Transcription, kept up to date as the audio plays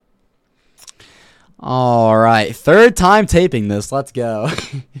All right, third time taping this. Let's go.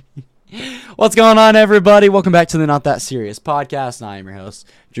 What's going on, everybody? Welcome back to the Not That Serious podcast. I am your host,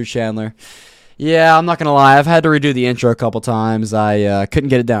 Drew Chandler. Yeah, I'm not going to lie. I've had to redo the intro a couple times. I couldn't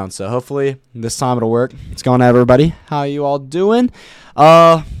get it down, so hopefully this time it'll work. What's going on, everybody? How you all doing?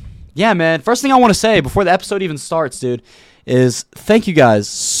 Yeah, man. First thing I want to say before the episode even starts, dude, is thank you guys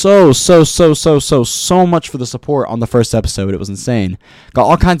so much for the support on the first episode. It was insane. Got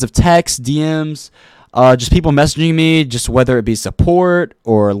all kinds of texts, DMs, just people messaging me, just whether it be support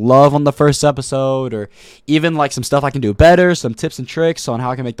or love on the first episode, or even like some stuff I can do better, some tips and tricks on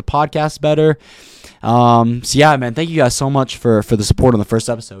how I can make the podcast better. So yeah, man, thank you guys so much for the support on the first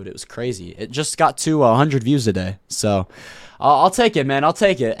episode. It was crazy. It just got to 100 views a day. So I'll take it, man. I'll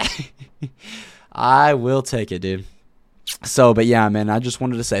take it. I will take it, dude. So, but yeah, man, I just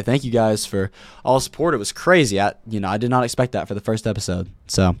wanted to say thank you guys for all the support. It was crazy. I did not expect that for the first episode.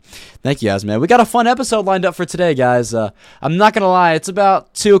 So, thank you guys, man. We got a fun episode lined up for today, guys. I'm not gonna lie, it's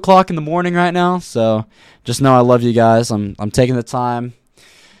about 2 o'clock in the morning right now. So, just know I love you guys. I'm taking the time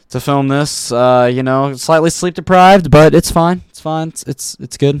to film this. Slightly sleep deprived, but it's fine. It's fine.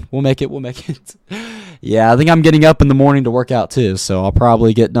 It's good. We'll make it. Yeah, I think I'm getting up in the morning to work out too. So I'll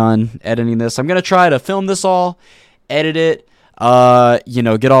probably get done editing this. I'm gonna try to film this all, edit it,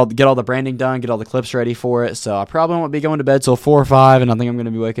 get all the branding done, get all the clips ready for it. So I probably won't be going to bed till 4 or 5, and I think I'm going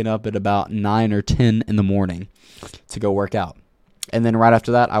to be waking up at about 9 or 10 in the morning to go work out. And then right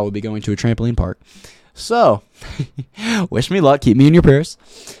after that, I will be going to a trampoline park. So, wish me luck. Keep me in your prayers.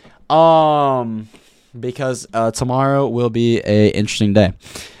 Because tomorrow will be a interesting day.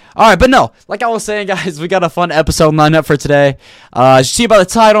 All right, but no, like I was saying, guys, we got a fun episode lined up for today. As you see by the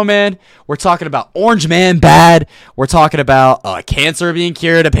title, man, we're talking about Orange Man bad. We're talking about cancer being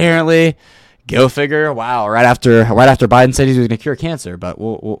cured, apparently. Go figure. Wow, right after Biden said he was going to cure cancer, but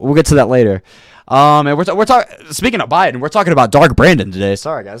we'll get to that later. And we're talking. Speaking of Biden, we're talking about Dark Brandon today.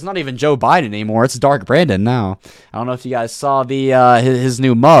 Sorry, guys, it's not even Joe Biden anymore. It's Dark Brandon now. I don't know if you guys saw the his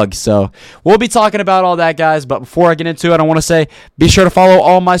new mug. So we'll be talking about all that, guys. But before I get into it, I want to say be sure to follow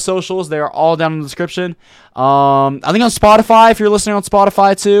all my socials. They are all down in the description. I think on Spotify, if you're listening on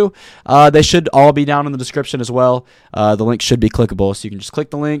Spotify too, they should all be down in the description as well. The link should be clickable, so you can just click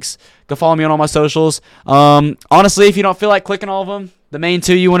the links. Go follow me on all my socials. Honestly, if you don't feel like clicking all of them, the main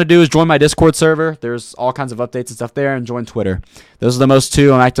two you want to do is join my Discord server. There's all kinds of updates and stuff there, and join Twitter. Those are the most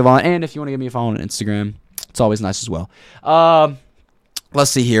two I'm active on. And if you want to give me a follow on Instagram, it's always nice as well.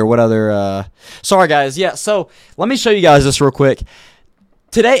 Let's see here. What other... Sorry, guys. Yeah, so let me show you guys this real quick.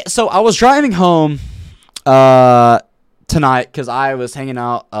 Today, so I was driving home tonight because I was hanging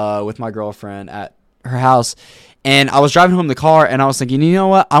out with my girlfriend at her house. And I was driving home in the car, and I was thinking, you know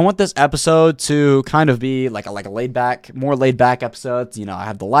what? I want this episode to kind of be like a more laid back episode. I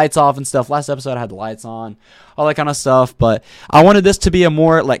had the lights off and stuff. Last episode, I had the lights on, all that kind of stuff. But I wanted this to be a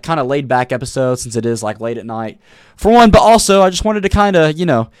more like kind of laid back episode since it is like late at night, for one. But also, I just wanted to kind of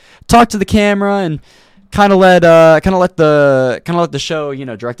talk to the camera and kind of let the show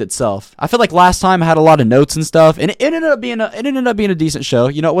direct itself. I feel like last time I had a lot of notes and stuff, and it ended up being a decent show.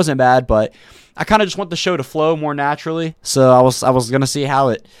 It wasn't bad, but I kind of just want the show to flow more naturally. So I was gonna see how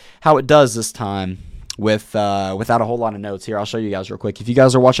it does this time without a whole lot of notes. Here, I'll show you guys real quick. If you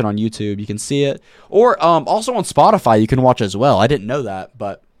guys are watching on YouTube, you can see it, or also on Spotify you can watch as well. I didn't know that,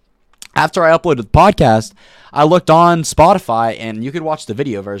 but after I uploaded the podcast, I looked on Spotify, and you could watch the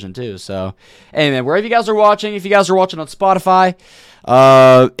video version too. So, anyway, wherever you guys are watching, if you guys are watching on Spotify,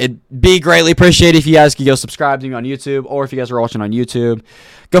 it'd be greatly appreciated if you guys could go subscribe to me on YouTube, or if you guys are watching on YouTube,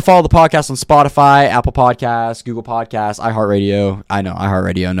 go follow the podcast on Spotify, Apple Podcasts, Google Podcasts, iHeartRadio. I know,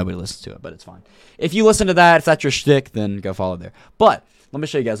 iHeartRadio, nobody listens to it, but it's fine. If you listen to that, if that's your shtick, then go follow there. But let me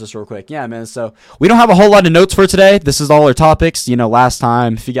show you guys this real quick. Yeah, man, so we don't have a whole lot of notes for today. This is all our topics. Last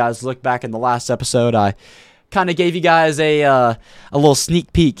time, if you guys look back in the last episode, I kind of gave you guys a little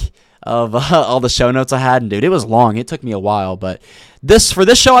sneak peek of all the show notes I had. And, dude, it was long. It took me a while. But for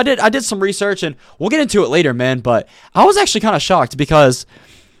this show, I did some research, and we'll get into it later, man. But I was actually kind of shocked because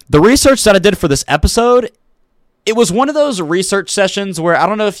the research that I did for this episode, it was one of those research sessions where I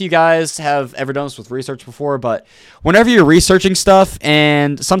don't know if you guys have ever done this with research before, but whenever you're researching stuff,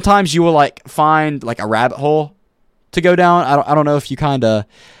 and sometimes you will find a rabbit hole to go down. I don't know if you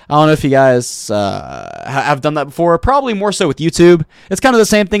guys have done that before. Probably more so with YouTube. It's kind of the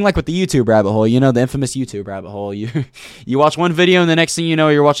same thing like with the YouTube rabbit hole. The infamous YouTube rabbit hole. You watch one video, and the next thing you know,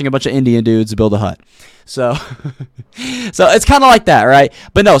 you're watching a bunch of Indian dudes build a hut. So it's kind of like that, right?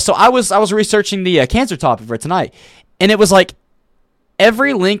 But no, so I was researching the cancer topic for tonight, and it was like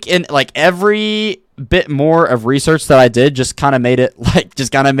every link in every bit more of research that I did just kind of made it like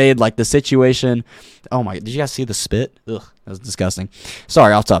the situation. Oh my, did you guys see the spit? Ugh, that was disgusting.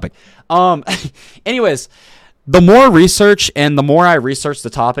 Sorry, off topic. Anyways, the more research and the more I researched the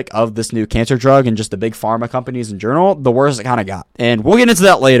topic of this new cancer drug and just the big pharma companies in general, the worse it kind of got. And we'll get into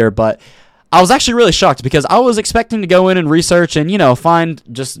that later, but I was actually really shocked because I was expecting to go in and research and, find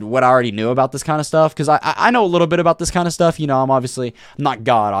just what I already knew about this kind of stuff. Because I know a little bit about this kind of stuff. I'm not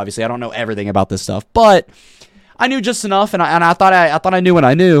God, obviously. I don't know everything about this stuff. But I knew just enough, and I thought I knew what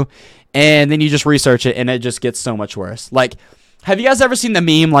I knew. And then you just research it, and it just gets so much worse. Like, have you guys ever seen the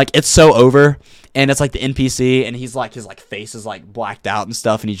meme, like, it's so over? And it's like the NPC, and he's like, his like face is like blacked out and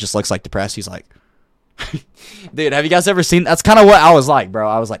stuff, and he just looks like depressed. He's like... Dude, have you guys ever seen? That's kind of what I was like, bro.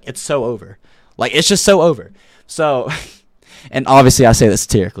 I was like, it's so over. Like, it's just so over. So, and obviously I say this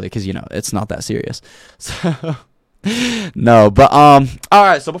satirically because, it's not that serious. So, no, but, all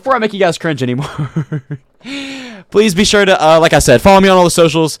right. So before I make you guys cringe anymore, please be sure to, like I said, follow me on all the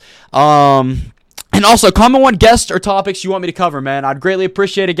socials. And also, comment what guests or topics you want me to cover, man. I'd greatly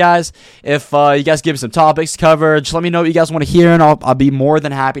appreciate it, guys. If you guys give me some topics to cover, just let me know what you guys want to hear, and I'll be more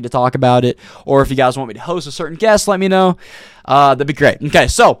than happy to talk about it. Or if you guys want me to host a certain guest, let me know. That'd be great. Okay,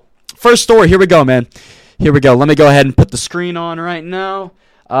 so, first story. Here we go, man. Here we go. Let me go ahead and put the screen on right now.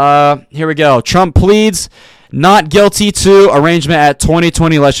 Here we go. Trump pleads not guilty to arrangement at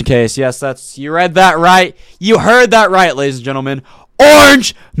 2020 election case. Yes, you read that right. You heard that right, ladies and gentlemen.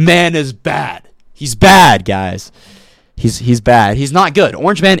 Orange man is bad. He's bad, guys. He's bad. He's not good.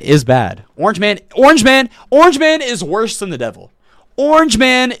 Orange Man is bad. Orange Man is worse than the devil. Orange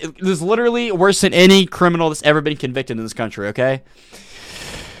Man is literally worse than any criminal that's ever been convicted in this country, okay?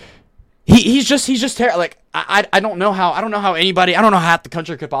 He's just terrible. Like, I don't know how half the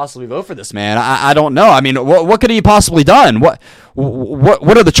country could possibly vote for this man. I don't know. I mean, what could he have possibly done? What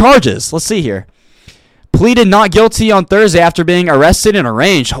are the charges? Let's see here. Pleaded not guilty on Thursday after being arrested and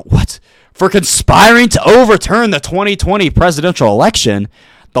arraigned. What? For conspiring to overturn the 2020 presidential election,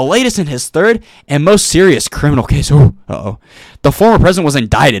 the latest in his third and most serious criminal case. The former president was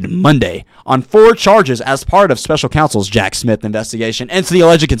indicted Monday on 4 charges as part of special counsel's Jack Smith investigation into the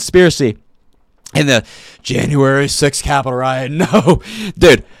alleged conspiracy in the January 6th Capitol riot. No,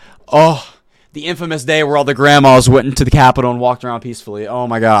 dude. The infamous day where all the grandmas went into the Capitol and walked around peacefully. Oh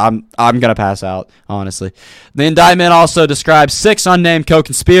my God, I'm gonna pass out, honestly. The indictment also describes 6 unnamed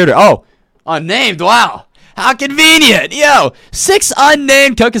co-conspirators. Unnamed, wow. How convenient. 6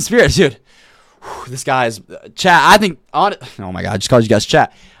 unnamed co-conspirators. Dude, this guy is... Chat, I think... oh my God, I just called you guys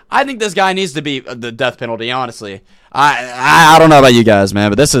chat. I think this guy needs to be the death penalty, honestly. I don't know about you guys,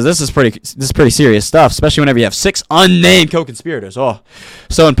 man, but this is pretty serious stuff, especially whenever you have 6 unnamed co-conspirators.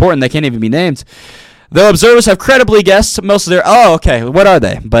 So important they can't even be named. Though observers have credibly guessed most of their... okay, what are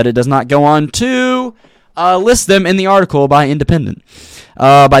they? But it does not go on to list them in the article by The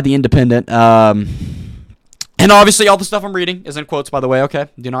Independent. And obviously all the stuff I'm reading is in quotes, by the way, okay?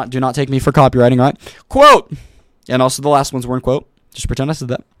 Do not take me for copywriting, all right? Quote! And also the last ones were in quote. Just pretend I said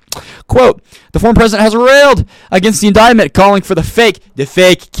that. Quote, the former president has railed against the indictment, calling for the fake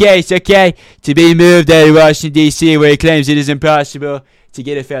case, okay, to be moved out of Washington, D.C., where he claims it is impossible to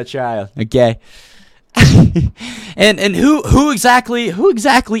get a fair trial, okay? and who exactly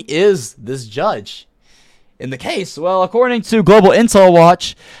is this judge in the case? Well, according to Global Intel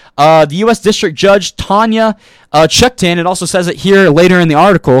Watch, the U.S. District Judge Tanya Chuktin, it also says it here later in the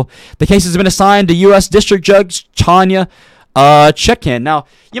article, the case has been assigned to U.S. District Judge Tanya Chuktin. Now,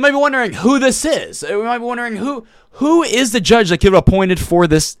 you might be wondering who this is. You might be wondering who is the judge that could have appointed for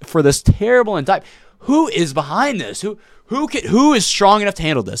this terrible indictment. Who is behind this? Who is strong enough to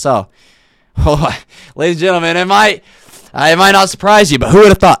handle this? Ladies and gentlemen, it might not surprise you, but who would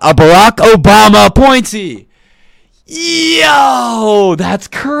have thought a Barack Obama appointee? Yo, that's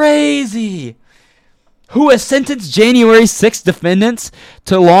crazy. Who has sentenced January 6th defendants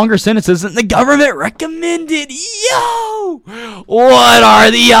to longer sentences than the government recommended. Yo, what are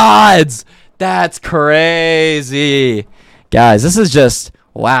the odds? That's crazy. Guys, this is just,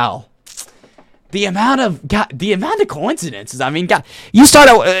 wow. The amount of coincidences. I mean, God, we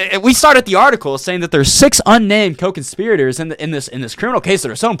started the article saying that there's 6 unnamed co-conspirators in this criminal case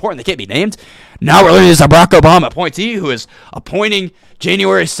that are so important they can't be named. Now we're learning there's a Barack Obama appointee who is appointing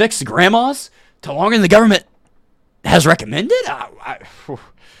January 6th grandmas to longer than the government has recommended.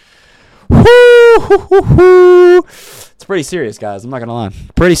 It's pretty serious, guys. I'm not gonna lie.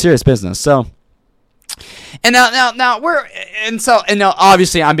 Pretty serious business. So. And now now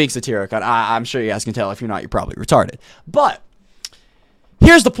obviously I'm being satiric. I'm sure you guys can tell. If you're not, you're probably retarded. But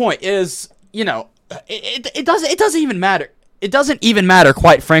here's the point: is it doesn't even matter. it doesn't even matter,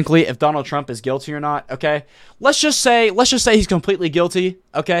 quite frankly, if Donald Trump is guilty or not, okay? Let's just say he's completely guilty,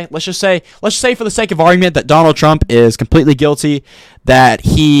 okay? Let's just say for the sake of argument that Donald Trump is completely guilty, that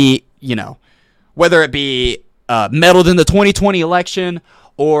he, whether it be meddled in the 2020 election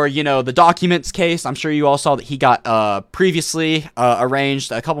or, the documents case. I'm sure you all saw that he got previously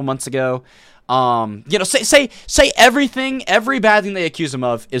arranged a couple months ago. Say everything, every bad thing they accuse him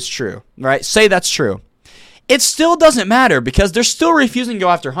of is true, right? Say that's true. It still doesn't matter because they're still refusing to go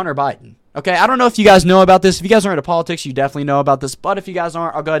after Hunter Biden. Okay, I don't know if you guys know about this. If you guys aren't into politics, you definitely know about this. But if you guys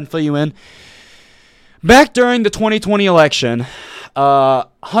aren't, I'll go ahead and fill you in. Back during the 2020 election,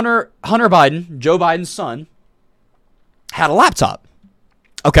 Hunter Biden, Joe Biden's son, had a laptop.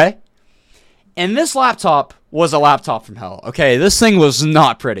 Okay? And this laptop was a laptop from hell. Okay? This thing was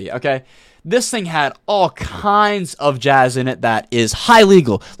not pretty. Okay? This thing had all kinds of jazz in it that is highly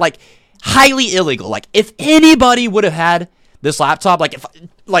illegal. Like, highly illegal. Like, if anybody would have had this laptop,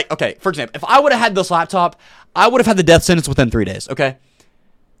 okay, for example, if I would have had this laptop, I would have had the death sentence within 3 days, okay?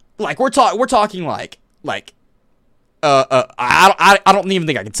 Like, we're talking I don't even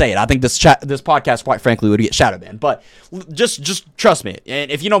think I can say it. I think this podcast, quite frankly, would get shadow banned. But just trust me.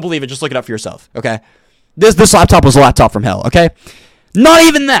 And if you don't believe it, just look it up for yourself, okay? This laptop was a laptop from hell, okay? Not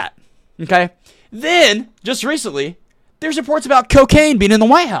even that, okay? Then, just recently, there's reports about cocaine being in the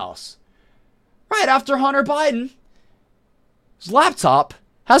White House. Right after Hunter Biden's laptop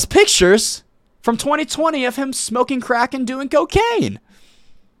has pictures from 2020 of him smoking crack and doing cocaine.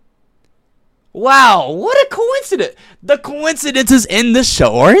 Wow, what a coincidence. The coincidences in this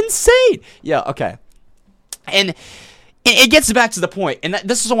show are insane. Yeah, okay. And it gets back to the point, and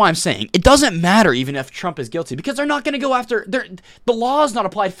this is why I'm saying, it doesn't matter even if Trump is guilty, because they're not going to go after, the law is not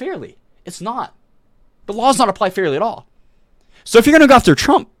applied fairly. It's not. The law is not applied fairly at all. So if you're going to go after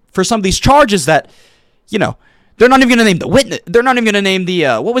Trump for some of these charges that, they're not even going to name the witness, they're not even going to name the,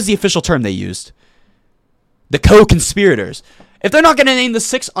 what was the official term they used? The co-conspirators. If they're not going to name the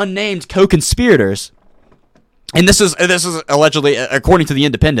 6 unnamed co-conspirators, and this is allegedly, according to the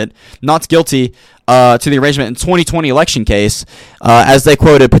Independent, not guilty to the arrangement in 2020 election case, as they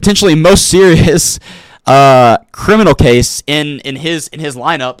quoted, potentially most serious criminal case in his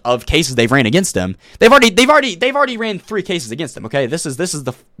lineup of cases they've ran against him. They've already ran 3 cases against him. Okay, this is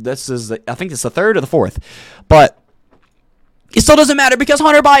I think it's the 3rd or the 4th, but it still doesn't matter because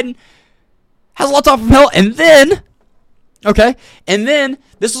Hunter Biden has a laptop from hell, and then. Okay, and then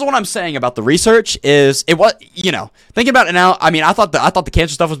this is what I'm saying about the research is it was thinking about it now. I mean, I thought the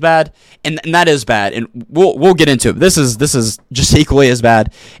cancer stuff was bad, and that is bad, and we'll get into it. This is just equally as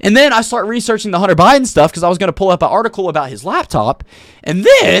bad. And then I start researching the Hunter Biden stuff because I was going to pull up an article about his laptop, and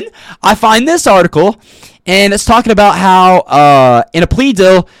then I find this article, and it's talking about how in a plea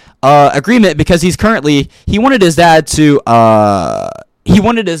deal agreement because he wanted his dad to. He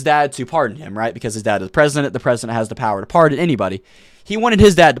wanted his dad to pardon him, right? Because his dad is the president. The president has the power to pardon anybody. He wanted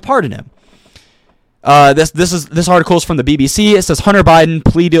his dad to pardon him. This article is from the BBC. It says Hunter Biden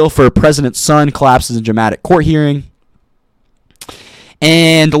plea deal for president's son collapses in dramatic court hearing.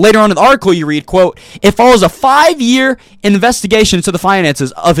 And later on in the article, you read, quote, it follows a 5-year investigation into the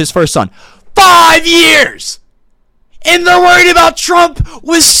finances of his first son. 5 years! And they're worried about Trump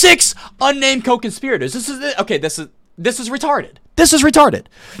with 6 unnamed co-conspirators. This is retarded. This is retarded.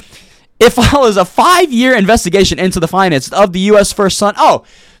 It follows a 5-year investigation into the finances of the U.S. first son. Oh,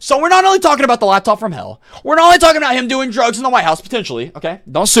 so we're not only talking about the laptop from hell. We're not only talking about him doing drugs in the White House, potentially. Okay?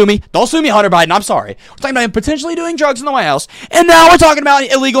 Don't sue me. Don't sue me, Hunter Biden. I'm sorry. We're talking about him potentially doing drugs in the White House. And now we're talking about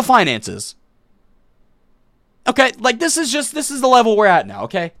illegal finances. Okay? Like, this is the level we're at now,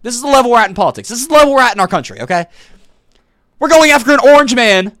 okay? This is the level we're at in politics. This is the level we're at in our country, okay? We're going after an orange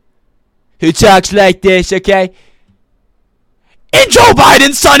man who talks like this, okay? And Joe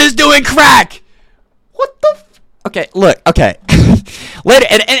Biden's son is doing crack. What the? Okay, look. Okay, later,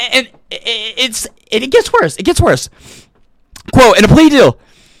 and it gets worse. It gets worse. Quote: in a plea deal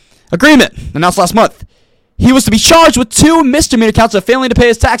agreement announced last month, he was to be charged with 2 misdemeanor counts of failing to pay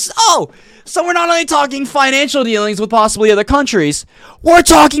his taxes. Oh, so we're not only talking financial dealings with possibly other countries, we're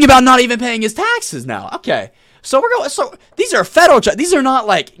talking about not even paying his taxes now. Okay, so we're going. So these are federal. These are not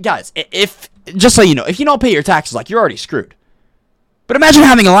like guys. If just so you know, if you don't pay your taxes, like you're already screwed. But imagine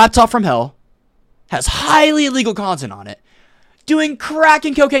having a laptop from hell, has highly illegal content on it, doing crack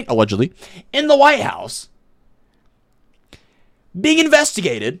and cocaine, allegedly, in the White House, being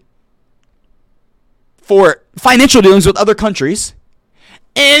investigated for financial dealings with other countries,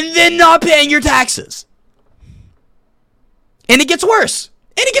 and then not paying your taxes. And it gets worse.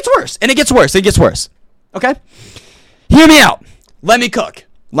 And it gets worse. And it gets worse. It gets worse. Okay? Hear me out. Let me cook.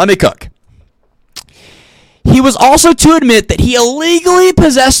 He was also to admit that he illegally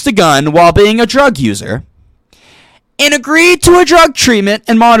possessed a gun while being a drug user and agreed to a drug treatment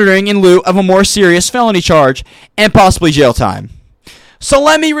and monitoring in lieu of a more serious felony charge and possibly jail time. So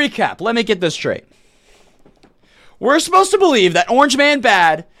let me recap. Let me get this straight. We're supposed to believe that Orange Man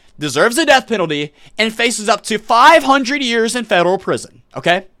Bad deserves a death penalty and faces up to 500 years in federal prison.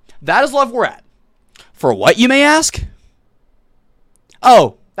 Okay? That is level we're at. For what, you may ask?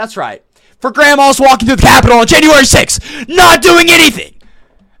 Oh, that's right. For grandmas walking through the Capitol on January 6th, not doing anything.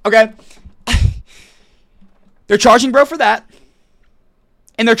 Okay? They're charging bro for that.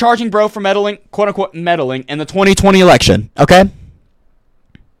 And they're charging bro for meddling, quote-unquote, meddling in the 2020 election. Okay?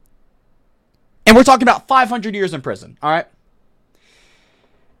 And we're talking about 500 years in prison. All right?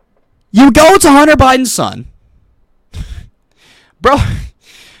 You go to Hunter Biden's son.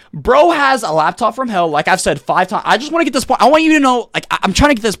 Bro has a laptop from hell, like I've said 5 times. I just want to get this point. I want you to know, like, I'm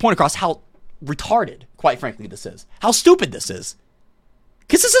trying to get this point across how retarded, quite frankly, this is. How stupid this is.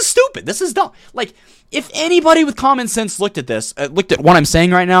 Because this is stupid. This is dumb. Like, if anybody with common sense looked at this, looked at what I'm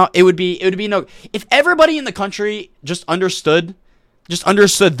saying right now, it would be no. If everybody in the country just understood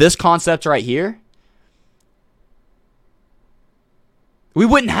this concept right here, we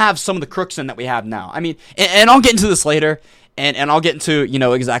wouldn't have some of the crooks in that we have now. I mean, and I'll get into this later. And I'll get into,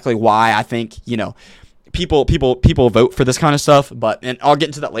 exactly why I think, people vote for this kind of stuff. And I'll get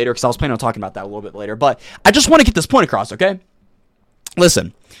into that later because I was planning on talking about that a little bit later. But I just want to get this point across, okay?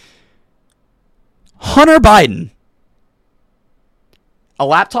 Listen. Hunter Biden, a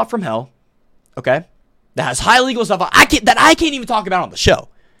laptop from hell, okay, that has high legal stuff I can't even talk about on the show.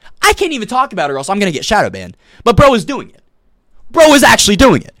 I can't even talk about it or else I'm going to get shadow banned. But bro is doing it. Bro is actually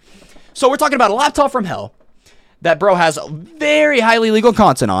doing it. So we're talking about a laptop from hell that bro has very highly legal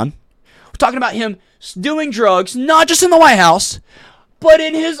content on. We're talking about him doing drugs, not just in the White House, but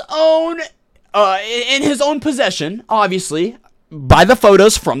in his own possession, obviously, by the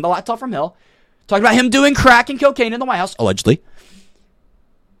photos from the laptop from hell. Talking about him doing crack and cocaine in the White House, allegedly.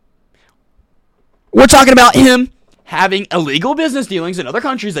 We're talking about him having illegal business dealings in other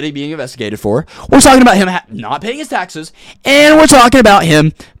countries that he's being investigated for. We're talking about him not paying his taxes. And we're talking about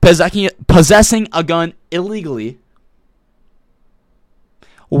him possessing a gun illegally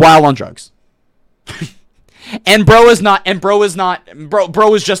while on drugs. And bro is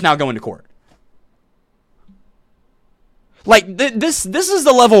just now going to court. Like, this is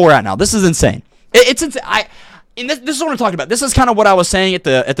the level we're at now. This is insane. It's insane. This is what I'm talking about. This is kind of what I was saying at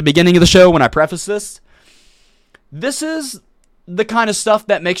the beginning of the show when I prefaced this. This is the kind of stuff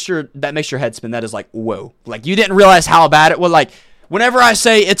that makes your head spin. That is like, whoa. Like, you didn't realize how bad it was. Like, whenever I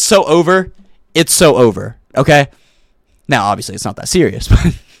say it's so over, it's so over. Okay? Now, obviously, it's not that serious.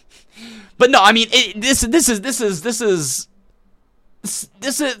 But no, I mean, this is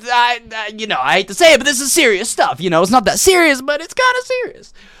I hate to say it, but this is serious stuff. It's not that serious, but it's kind of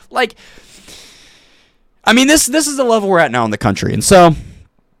serious. Like, I mean, this is the level we're at now in the country. And so,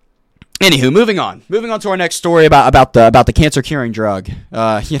 anywho, moving on to our next story about the cancer curing drug.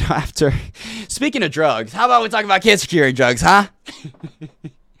 After speaking of drugs, how about we talk about cancer curing drugs, huh?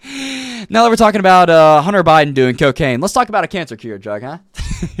 Now that we're talking about Hunter Biden doing cocaine, let's talk about a cancer cure drug, huh?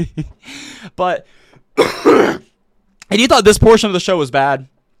 But and you thought this portion of the show was bad,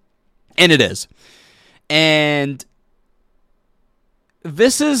 and it is. And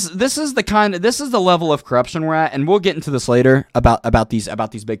this is the level of corruption we're at, and we'll get into this later about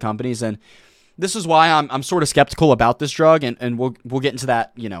these big companies, and this is why I'm sort of skeptical about this drug, and we'll get into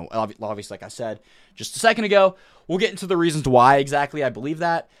that. Obviously, like I said just a second ago, we'll get into the reasons why exactly I believe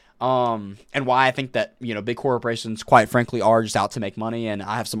that, and why I think that big corporations, quite frankly, are just out to make money. And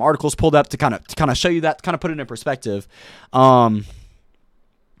I have some articles pulled up to kind of show you that, to kind of put it in perspective. But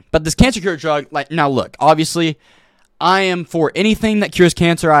this cancer cure drug, now look, obviously, I am for anything that cures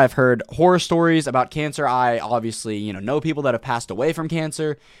cancer. I've heard horror stories about cancer. I obviously, know people that have passed away from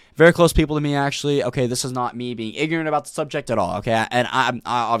cancer. Very close people to me, actually. Okay, this is not me being ignorant about the subject at all, okay? And I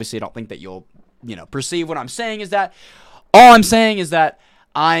obviously don't think that you'll, perceive what I'm saying is that. All I'm saying is that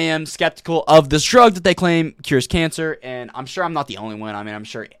I am skeptical of this drug that they claim cures cancer, and I'm sure I'm not the only one. I mean, I'm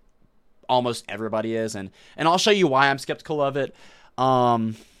sure almost everybody is, and I'll show you why I'm skeptical of it.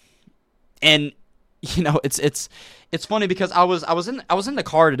 And it's funny because I was in the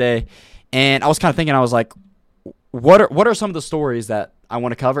car today, and I was kind of thinking, I was like, what are some of the stories that I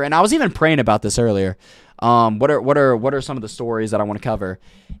want to cover? And I was even praying about this earlier. What are some of the stories that I want to cover?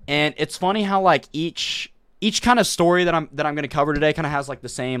 And it's funny how like each kind of story that I'm going to cover today kind of has like the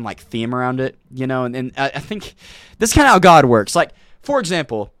same like theme around it, and I think this is kind of how God works. Like, for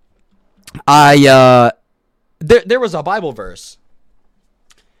example, there was a Bible verse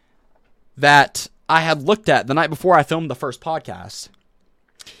that I had looked at the night before I filmed the first podcast.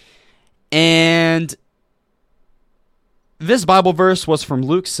 And this Bible verse was from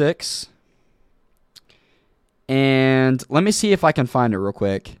Luke 6. And let me see if I can find it real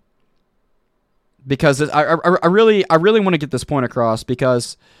quick. Because I really want to get this point across,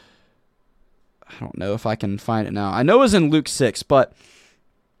 because I don't know if I can find it now. I know it was in Luke 6, but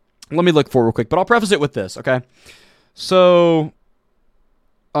let me look for it real quick. But I'll preface it with this, okay? So,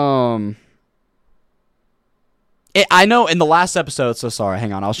 I know in the last episode, so sorry,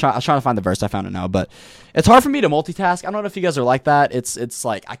 hang on. I was trying to find the verse. I found it now, but it's hard for me to multitask. I don't know if you guys are like that. It's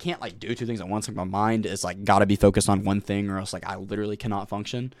like I can't like do two things at once. Like my mind is like gotta be focused on one thing, or else like I literally cannot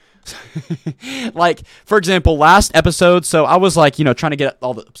function. Like for example, last episode, so I was like trying to get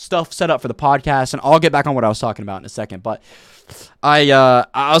all the stuff set up for the podcast, and I'll get back on what I was talking about in a second, but. I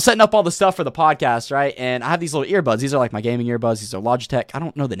was setting up all the stuff for the podcast, right? And I have these little earbuds. These are like my gaming earbuds. These are Logitech. I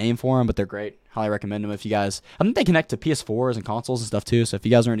don't know the name for them, but they're great. Highly recommend them if you guys. I think they connect to PS4s and consoles and stuff too. So if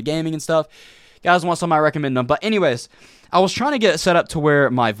you guys are into gaming and stuff, guys want some, I recommend them. But anyways, I was trying to get it set up to where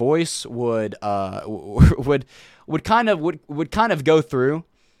my voice would kind of go through.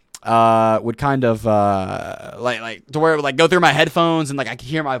 Would kind of like to where it would like go through my headphones and like I could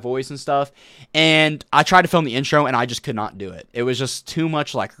hear my voice and stuff. And I tried to film the intro and I just could not do it. It was just too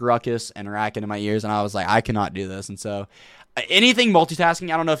much like ruckus and racket in my ears, and I was like, I cannot do this. And so anything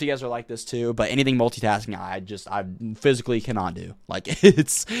multitasking, I don't know if you guys are like this too, but anything multitasking I physically cannot do. Like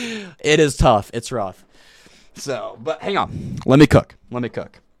it is tough. It's rough. So, but hang on. Let me cook.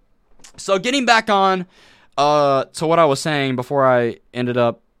 So getting back on to what I was saying before I ended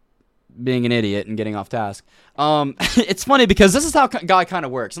up being an idiot and getting off task. It's funny because this is how God kind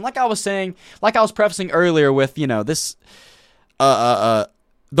of works. And like I was saying, like I was prefacing earlier with, this, the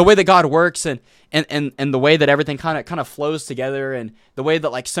way that God works and the way that everything kind of flows together, and the way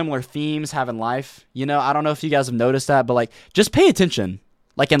that like similar themes have in life. I don't know if you guys have noticed that, but like just pay attention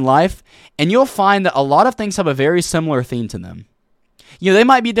like in life, and you'll find that a lot of things have a very similar theme to them. They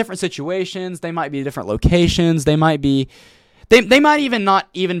might be different situations, they might be different locations, they might be They might even not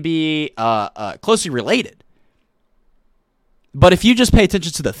even be closely related. But if you just pay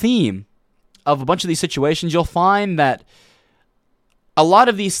attention to the theme of a bunch of these situations, you'll find that a lot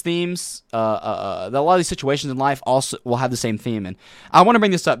of these themes, a lot of these situations in life also will have the same theme. And I want to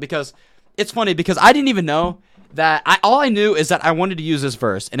bring this up because it's funny, because I didn't even know that. All I knew is that I wanted to use this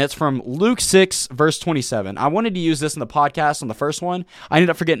verse, and it's from Luke 6, verse 27. I wanted to use this in the podcast on the first one. I ended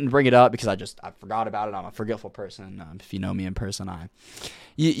up forgetting to bring it up because I forgot about it. I'm a forgetful person. If you know me in person,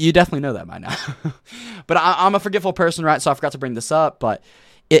 you definitely know that by now. But I'm a forgetful person, right? So I forgot to bring this up. But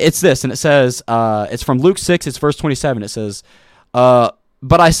it's this, and it says, it's from Luke 6, it's verse 27. It says,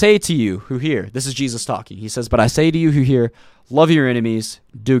 but I say to you who hear, this is Jesus talking. He says, but I say to you who hear, love your enemies,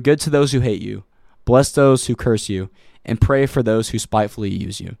 do good to those who hate you, bless those who curse you, and pray for those who spitefully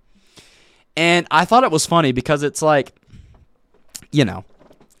use you. And I thought it was funny because it's like,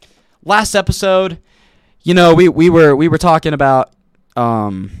 last episode, we were talking about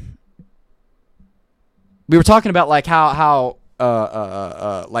like how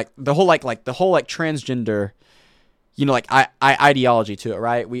like the whole transgender, ideology to it,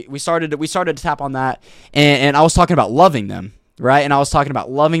 right? We started to tap on that, and I was talking about loving them. Right, and I was talking about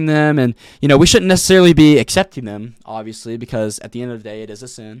loving them, and we shouldn't necessarily be accepting them, obviously, because at the end of the day, it is a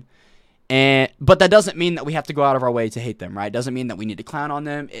sin. But that doesn't mean that we have to go out of our way to hate them, right? It doesn't mean that we need to clown on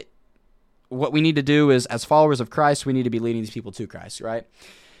them. What we need to do is, as followers of Christ, we need to be leading these people to Christ, right?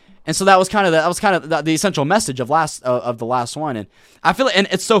 And so that was kind of the essential message of the last one, and I feel, and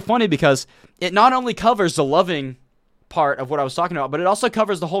it's so funny because it not only covers the loving part of what I was talking about, but it also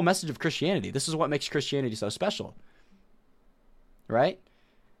covers the whole message of Christianity. This is what makes Christianity so special. Right?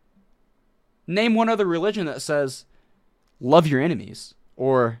 Name one other religion that says, love your enemies,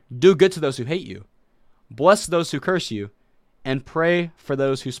 or do good to those who hate you, bless those who curse you, and pray for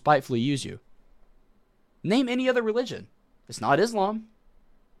those who spitefully use you. Name any other religion. It's not Islam.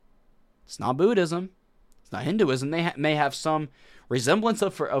 It's not Buddhism. It's not Hinduism. They may have some resemblance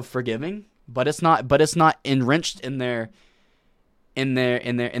of forgiving, but it's not enriched in their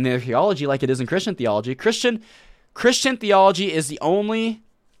theology like it is in Christian theology. Christian theology is the only,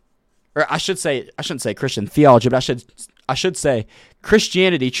 or I shouldn't say Christian theology, but I should say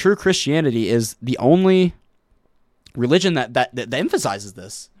Christianity, true Christianity, is the only religion that emphasizes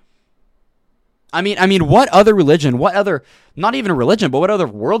this. I mean, what other religion, not even a religion, but what other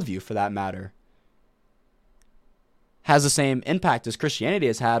worldview for that matter, has the same impact as Christianity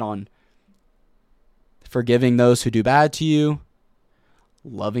has had on forgiving those who do bad to you,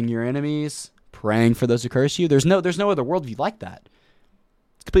 loving your enemies, praying for those who curse you? There's no other worldview like that.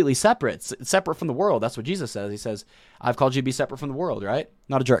 It's completely separate. It's separate from the world. That's what Jesus says. He says, I've called you to be separate from the world, right?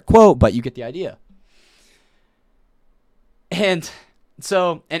 Not a direct quote, but you get the idea. And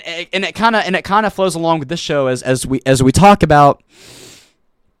so, and it kind of flows along with this show as we talk about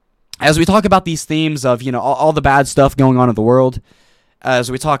these themes of, you know, all the bad stuff going on in the world,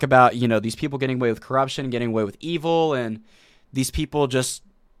 as we talk about, you know, these people getting away with corruption, getting away with evil, and these people just,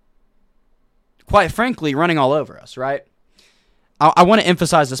 quite frankly, running all over us, right? I want to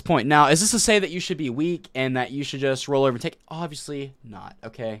emphasize this point. Now, is this to say that you should be weak and that you should just roll over and take? Obviously not,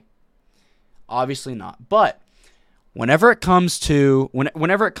 okay? Obviously not. But whenever it comes down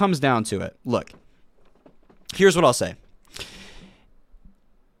to it, look, here's what I'll say.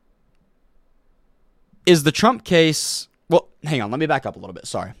 Is the Trump case, well, hang on, let me back up a little bit.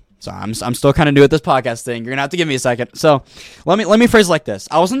 Sorry, I'm still kind of new at this podcast thing. You're going to have to give me a second. So let me phrase it like this.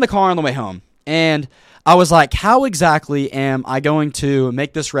 I was in the car on the way home, and I was like, how exactly am I going to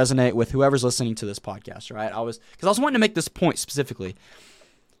make this resonate with whoever's listening to this podcast, right? Because I was wanting to make this point specifically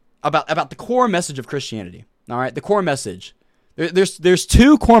about the core message of Christianity, all right? The core message. There's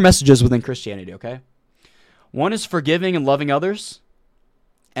two core messages within Christianity, okay? One is forgiving and loving others,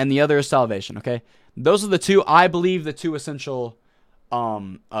 and the other is salvation, okay? Those are the two, I believe, the two essential,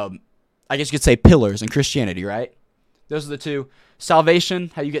 I guess you could say, pillars in Christianity, right? Those are the two.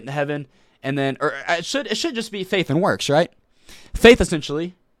 Salvation, how you get into heaven, and then, or it should just be faith and works, right? Faith,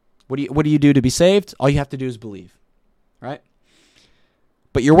 essentially, what do you do to be saved? All you have to do is believe, right?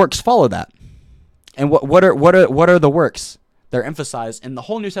 But your works follow that. And what are the works that are emphasized in the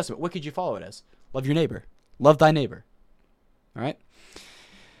whole New Testament? What could you follow it as? Love your neighbor. Love thy neighbor. All right?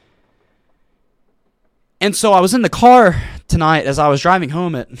 And so I was in the car tonight as I was driving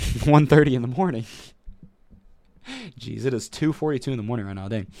home at 1:30 in the morning. Jeez, it is 2:42 in the morning right now,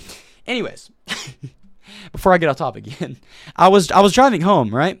 dang. Anyways, before I get off topic again, I was driving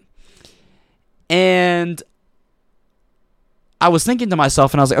home, right? And I was thinking to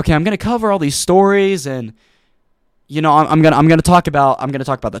myself, and I was like, okay, I'm gonna cover all these stories, and you know, I'm gonna talk about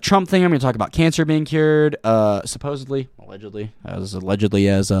the Trump thing. I'm gonna talk about cancer being cured, supposedly, allegedly, as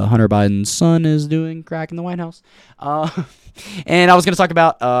Hunter Biden's son is doing crack in the White House, and I was gonna talk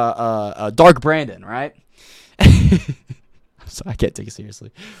about Dark Brandon, right? So I can't take it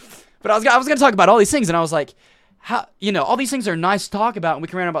seriously, but I was gonna talk about all these things, and I was like, how, you know, all these things are nice to talk about, and we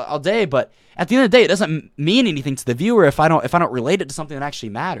can rant about all day, but at the end of the day, it doesn't mean anything to the viewer if I don't relate it to something that actually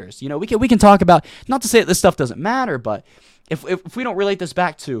matters. You know, we can talk about, not to say that this stuff doesn't matter, but if we don't relate this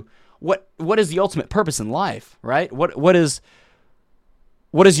back to what is the ultimate purpose in life, right? What is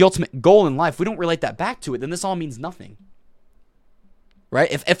the ultimate goal in life? We don't relate that back to it, then this all means nothing,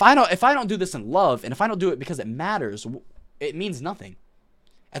 right? If I don't do this in love, and if I don't do it because it matters, it means nothing.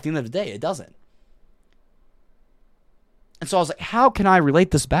 At the end of the day, it doesn't. And so I was like, how can I relate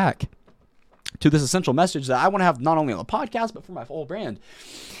this back to this essential message that I want to have not only on the podcast, but for my whole brand?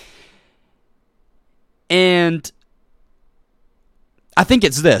 And I think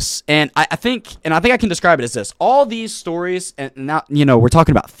it's this. And I think I can describe it as this. All these stories, and now, you know, we're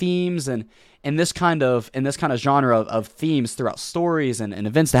talking about themes and this kind of genre of themes throughout stories and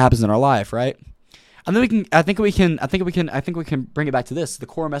events that happens in our life, right? And then I think we can bring it back to this, the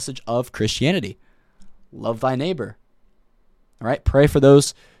core message of Christianity. Love thy neighbor. All right? Pray for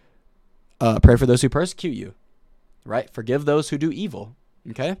those who persecute you. Right? Forgive those who do evil.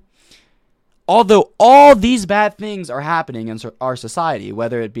 Okay? Although all these bad things are happening in our society,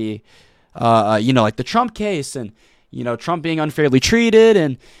 whether it be you know, like the Trump case, and you know, Trump being unfairly treated,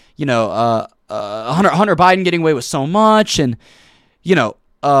 and you know, Hunter Biden getting away with so much, and you know,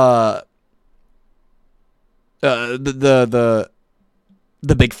 the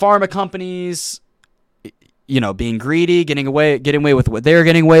big pharma companies, you know, being greedy, getting away with what they're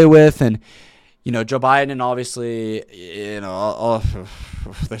getting away with, and you know, Joe Biden, and obviously, you know,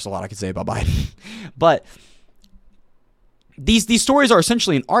 there's a lot I could say about Biden, but these stories are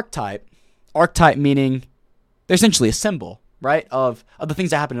essentially an archetype. Archetype meaning they're essentially a symbol, right, of the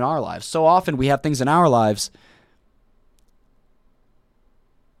things that happen in our lives. So often we have things in our lives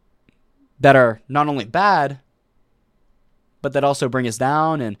that are not only bad, but that also bring us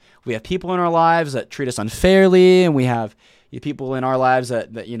down, and we have people in our lives that treat us unfairly, and we have people in our lives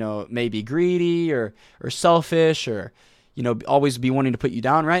that you know, may be greedy or selfish, or you know, always be wanting to put you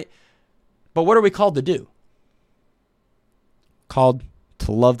down, right? But what are we called to do? Called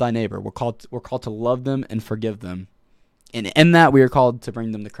to love thy neighbor. We're called to love them and forgive them, and in that we are called to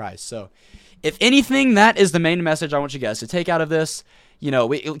bring them to Christ. So, if anything, that is the main message I want you guys to take out of this. You know,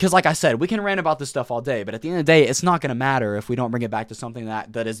 because like I said, we can rant about this stuff all day, but at the end of the day, it's not going to matter if we don't bring it back to something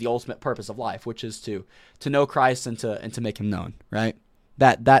that is the ultimate purpose of life, which is to know Christ and to make him known, right?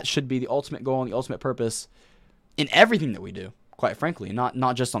 That should be the ultimate goal and the ultimate purpose in everything that we do, quite frankly.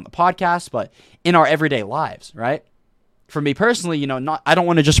 Not just on the podcast, but in our everyday lives, right? For me personally, I don't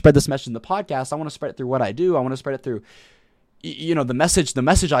want to just spread this message in the podcast. I want to spread it through what I do. I want to spread it through, the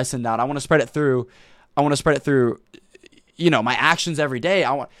message I send out. I want to spread it through, my actions every day.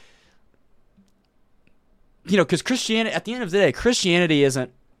 I want, because Christianity, at the end of the day, Christianity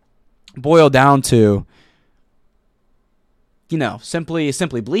isn't boiled down to,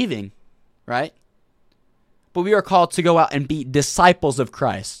 simply believing, right? But we are called to go out and be disciples of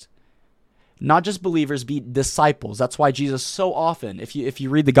Christ. Not just believers, be disciples. That's why Jesus so often, if you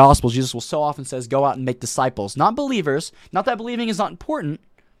read the Gospels, Jesus will so often says, go out and make disciples. Not believers. Not that believing is not important.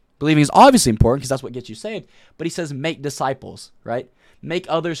 Believing is obviously important because that's what gets you saved. But he says, make disciples, right? Make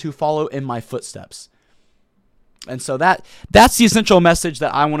others who follow in my footsteps. And so that's the essential message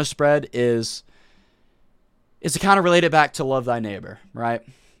that I want to spread is to kind of relate it back to love thy neighbor, right?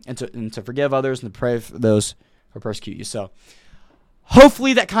 And to forgive others and to pray for those who persecute you. So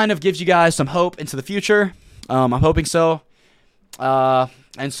hopefully that kind of gives you guys some hope into the future. I'm hoping so.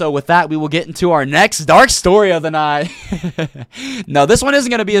 And so with that, we will get into our next dark story of the night. No, this one isn't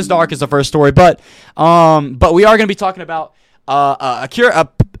going to be as dark as the first story, but we are going to be talking about a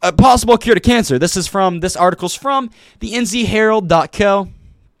possible cure to cancer. This article's from the nzherald.co.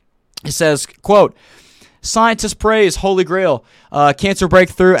 It says, quote, scientists praise Holy Grail, cancer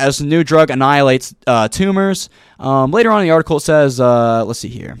breakthrough as the new drug annihilates tumors. Later on in the article, it says, let's see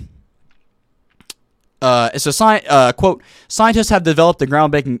here. It's a quote, scientists have developed a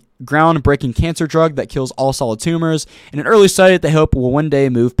groundbreaking cancer drug that kills all solid tumors. In an early study that they hope will one day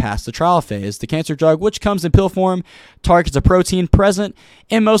move past the trial phase. The cancer drug, which comes in pill form, targets a protein present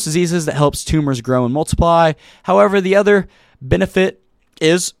in most diseases that helps tumors grow and multiply. However, the other benefit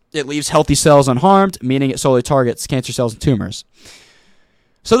is it leaves healthy cells unharmed, meaning it solely targets cancer cells and tumors.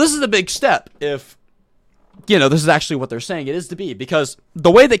 So this is a big step if, this is actually what they're saying it is to be. Because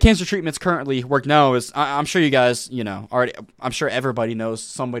the way that cancer treatments currently work now is, I'm sure you guys, already, I'm sure everybody knows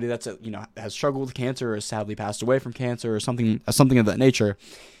somebody that's, has struggled with cancer or has sadly passed away from cancer or something of that nature.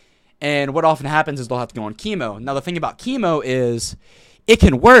 And what often happens is they'll have to go on chemo. Now, the thing about chemo is it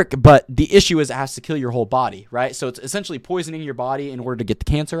can work, but the issue is it has to kill your whole body, right? So it's essentially poisoning your body in order to get the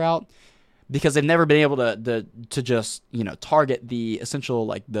cancer out, because they've never been able to just, target the essential,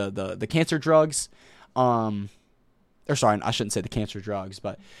 like the cancer drugs. Or sorry, I shouldn't say the cancer drugs,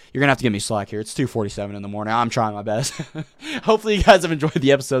 but you're going to have to give me slack here. It's 2:47 in the morning. I'm trying my best. Hopefully you guys have enjoyed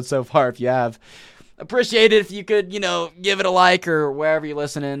the episode so far. If you have, appreciate it if you could, give it a like or wherever you're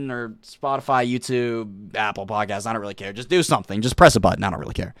listening, or Spotify, YouTube, Apple Podcasts. I don't really care. Just do something. Just press a button. I don't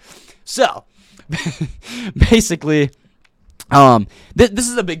really care. So basically, this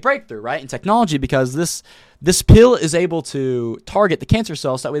is a big breakthrough, right, in technology, because this pill is able to target the cancer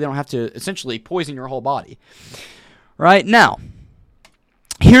cells, so that way they don't have to essentially poison your whole body. Right? Now,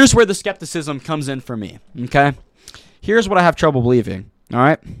 here's where the skepticism comes in for me, okay? Here's what I have trouble believing, all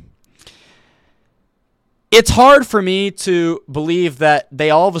right? It's hard for me to believe that they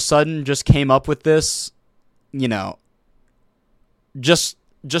all of a sudden just came up with this, just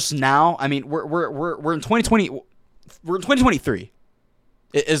now. I mean, we're in 2020. We're in 2023.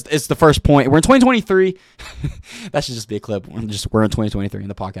 Is the first point. We're in 2023. That should just be a clip. We're in 2023 and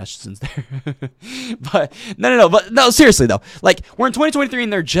the podcast just ends there. But no, seriously though. Like, we're in 2023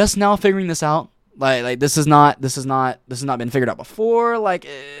 and they're just now figuring this out. Like this has not been figured out before. Like,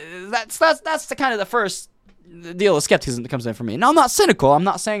 that's the kind of the first deal of skepticism that comes in for me. Now, I'm not cynical. I'm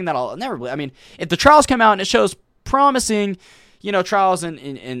not saying that I'll never believe. I mean, if the trials come out and it shows promising, trials in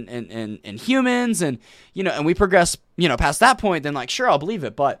humans, and and we progress, past that point, then, like, sure, I'll believe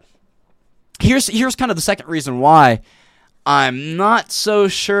it. But here's kind of the second reason why I'm not so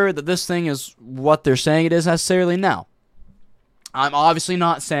sure that this thing is what they're saying it is necessarily. Now, I'm obviously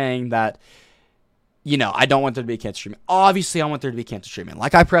not saying that, I don't want there to be cancer treatment. Obviously, I want there to be cancer treatment.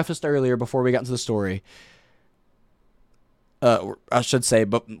 Like I prefaced earlier before we got into the story, I should say,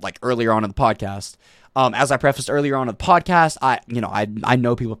 but like earlier on in the podcast, as I prefaced earlier on in the podcast, I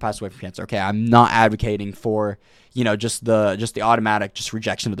know people have passed away from cancer. Okay, I'm not advocating for, just the automatic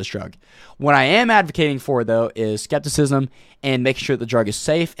rejection of this drug. What I am advocating for, though, is skepticism and making sure that the drug is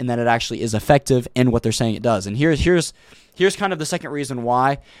safe and that it actually is effective in what they're saying it does. And here's kind of the second reason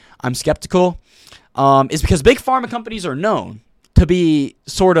why I'm skeptical, is because big pharma companies are known to be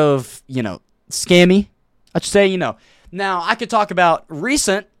sort of, scammy, I should say. Now, I could talk about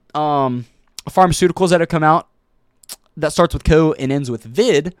recent pharmaceuticals that have come out that starts with co and ends with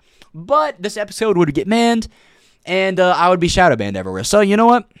vid, but this episode would get banned, and I would be shadow banned everywhere. So you know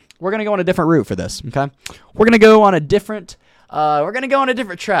what? We're going to go on a different route for this, okay? We're going to go on a different we're going to go on a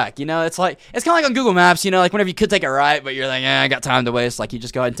different track. You know, it's kind of like on Google Maps, you know, like whenever you could take a right, but you're like, I got time to waste. Like, you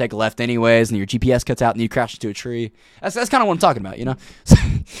just go ahead and take a left anyways, and your GPS cuts out and you crash into a tree. That's kind of what I'm talking about, you know?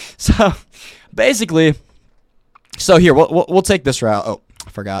 So basically, here, we'll take this route. Oh, I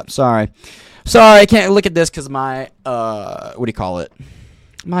forgot. Sorry, I can't look at this because my, what do you call it?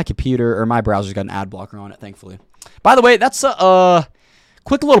 My computer or my browser's got an ad blocker on it, thankfully. By the way, that's a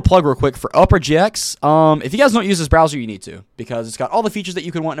quick little plug real quick for Opera GX. If you guys don't use this browser, you need to, because it's got all the features that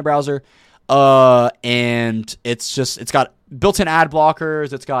you could want in a browser. And it's got built-in ad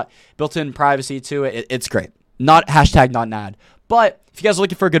blockers. It's got built-in privacy to it. It's great. Not an ad. But if you guys are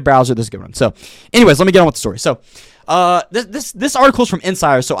looking for a good browser, this is a good one. So anyways, let me get on with the story. So this article is from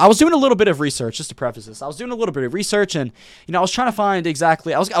Insider. So I was doing a little bit of research, just to preface this. I was doing a little bit of research, and I was trying to find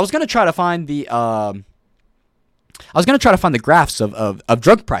exactly. I was going to try to find the graphs of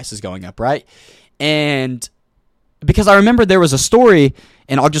drug prices going up, right? And because I remember there was a story,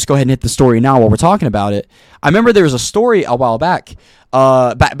 and I'll just go ahead and hit the story now while we're talking about it. I remember there was a story a while back,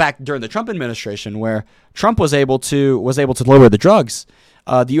 back during the Trump administration, where Trump was able to lower the drugs,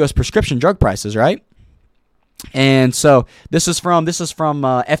 the U.S. prescription drug prices, right? And so this is from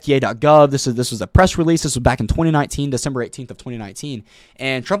FDA.gov. This was a press release. This was back in 2019, December 18th of 2019,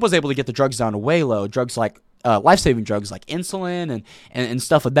 and Trump was able to get the drugs down to way low. Drugs like life-saving drugs like insulin and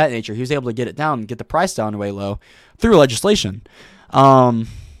stuff of that nature. He was able to get it down and get the price down way low through legislation.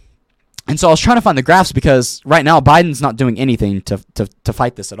 And so I was trying to find the graphs, because right now Biden's not doing anything to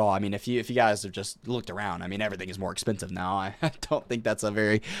fight this at all. I mean, if you guys have just looked around, I mean, everything is more expensive now. I don't think that's a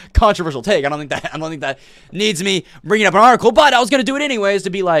very controversial take. I don't think that needs me bringing up an article, but I was going to do it anyways to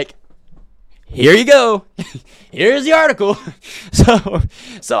be like, here you go. Here's the article. So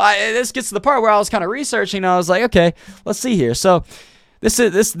this gets to the part where I was kind of researching. And I was like, okay, let's see here. So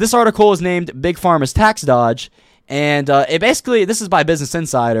this article is named "Big Pharma's Tax Dodge," and it basically, this is by Business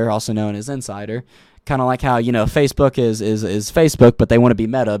Insider, also known as Insider. Kind of like how, Facebook is Facebook, but they want to be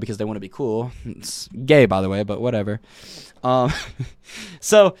Meta because they want to be cool. It's gay, by the way, but whatever.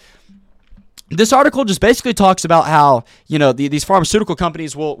 So this article just basically talks about how, these pharmaceutical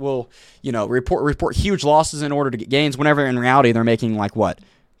companies will report huge losses in order to get gains, whenever in reality they're making like what?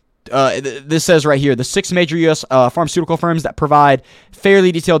 This says right here, the 6 major U.S. Pharmaceutical firms that provide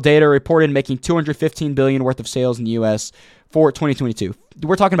fairly detailed data reported making $215 billion worth of sales in the U.S. for 2022.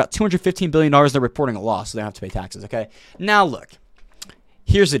 We're talking about $215 billion. They're reporting a loss, so they don't have to pay taxes, okay? Now, look,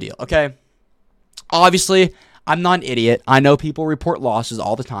 here's the deal, okay? Obviously, I'm not an idiot. I know people report losses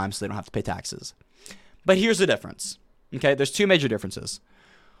all the time so they don't have to pay taxes. But here's the difference, okay? There's 2 major differences.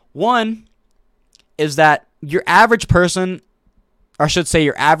 One is that your average person, or I should say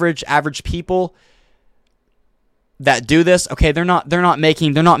your average people that do this, okay, they're not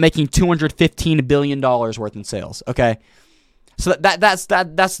making $215 billion worth in sales, okay? So that's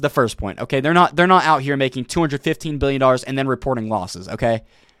the first point, okay? They're not out here making $215 billion and then reporting losses, okay?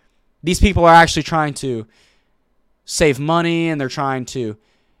 These people are actually trying to save money, and they're trying to,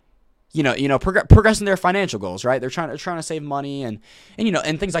 progress in their financial goals, right? They're trying to save money and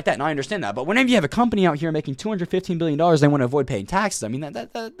things like that. And I understand that. But whenever you have a company out here making $215 billion, they want to avoid paying taxes. I mean,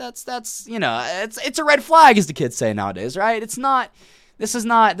 that's it's a red flag, as the kids say nowadays, right? It's not. This is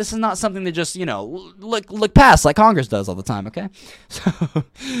not something to just look past like Congress does all the time. Okay,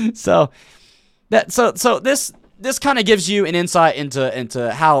 so this kind of gives you an insight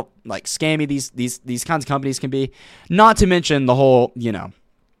into how like scammy these kinds of companies can be. Not to mention the whole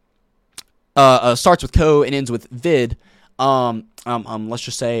starts with co and ends with vid. Let's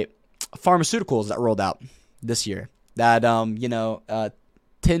just say pharmaceuticals that rolled out this year that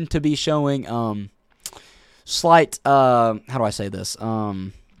tend to be showing slight how do I say this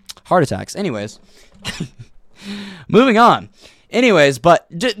heart attacks. Anyways, moving on. Anyways, but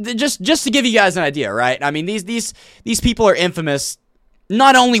just to give you guys an idea, right? I mean, these people are infamous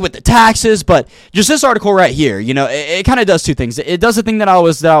not only with the taxes, but just this article right here. It kind of does 2 things. It does the thing that I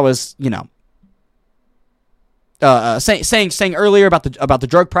was saying earlier about the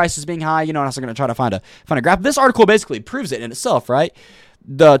drug prices being high. And I was going to try to find a graph. This article basically proves it in itself, right?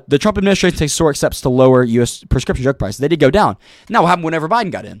 The Trump administration takes historic steps to lower U.S. prescription drug prices. They did go down. Now, what happened whenever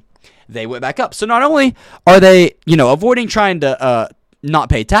Biden got in? They went back up. So not only are they, avoiding trying to not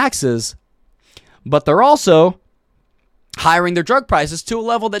pay taxes, but they're also hiring their drug prices to a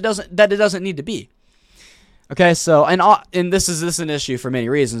level that it doesn't need to be. Okay, so and this is an issue for many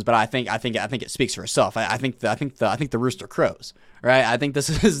reasons, but I think it speaks for itself. I think the rooster crows, right? I think this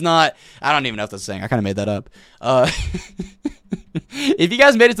is not. I don't even know if that's a saying. I kind of made that up. If you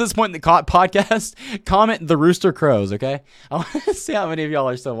guys made it to this point in the podcast, comment "the rooster crows." Okay, I want to see how many of y'all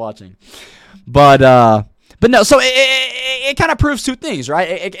are still watching. But no. So it kind of proves two things,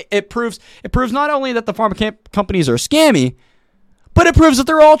 right? It proves not only that the pharma companies are scammy, but it proves that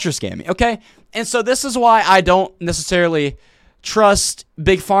they're ultra scammy, okay? And so this is why I don't necessarily trust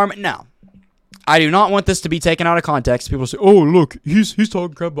Big Pharma. Now, I do not want this to be taken out of context. People say, "Oh, look, he's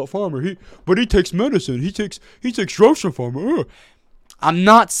talking crap about pharma. But he takes medicine. He takes drugs from pharma." I'm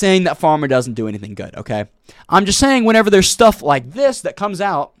not saying that pharma doesn't do anything good, okay? I'm just saying whenever there's stuff like this that comes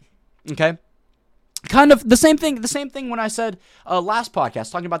out, okay? Kind of the same thing when I said last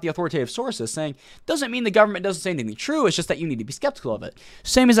podcast, talking about the authoritative sources, saying, doesn't mean the government doesn't say anything true, it's just that you need to be skeptical of it.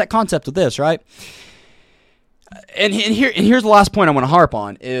 Same as that concept of this, right? And here's the last point I want to harp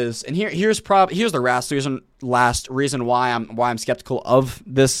on here's the last reason why I'm skeptical of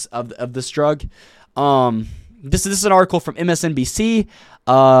this drug. This is an article from MSNBC.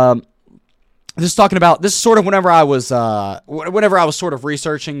 This is sort of whenever I was sort of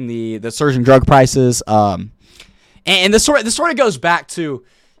researching the surging drug prices. And this sort of goes back to,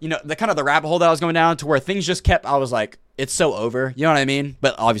 the kind of the rabbit hole that I was going down to, where things just kept, I was like, it's so over, you know what I mean?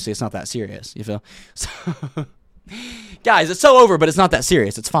 But obviously it's not that serious, you feel? So, guys, it's so over, but it's not that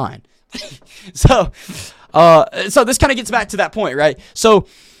serious. It's fine. So this kind of gets back to that point, right? So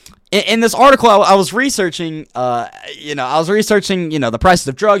in this article, I was researching, the prices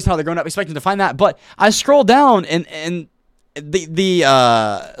of drugs, how they're going up, expecting to find that. But I scrolled down and sorry,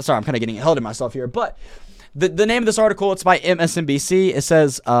 I'm kind of getting ahead of myself here. But the name of this article, it's by MSNBC. It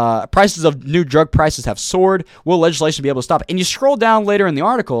says, prices of new drug prices have soared. Will legislation be able to stop it? And you scroll down later in the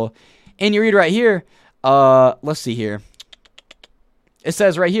article and you read right here. Let's see here. It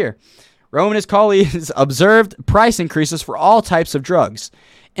says right here, Rome and his colleagues observed price increases for all types of drugs,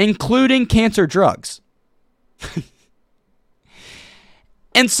 including cancer drugs.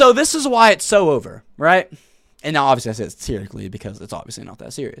 And so this is why it's so over, right? And now obviously I say it's theoretically because it's obviously not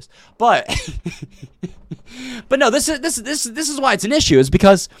that serious. But but no, this is why it's an issue, is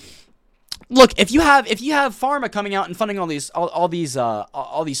because look, if you have pharma coming out and funding all these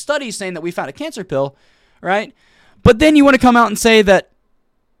studies saying that we found a cancer pill, right? But then you want to come out and say that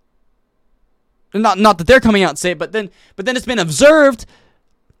not that they're coming out and say it, but then it's been observed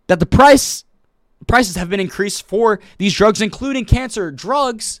that the prices have been increased for these drugs, including cancer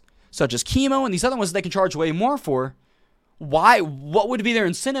drugs such as chemo and these other ones that they can charge way more for. Why? What would be their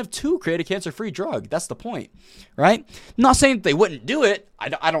incentive to create a cancer-free drug? That's the point, right? I'm not saying that they wouldn't do it.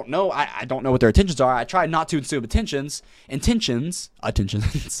 I don't know. I don't know what their intentions are. I try not to assume intentions.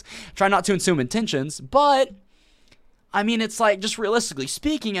 Try not to assume intentions. But I mean, it's like, just realistically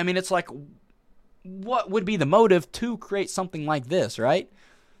speaking, I mean, it's like, what would be the motive to create something like this, right?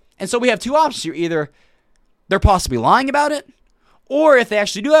 And so we have two options here. Either they're possibly lying about it, or if they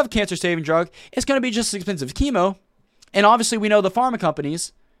actually do have a cancer-saving drug, it's going to be just as expensive as chemo. And obviously we know the pharma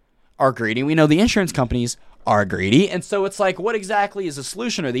companies are greedy. We know the insurance companies are greedy. And so it's like, what exactly is the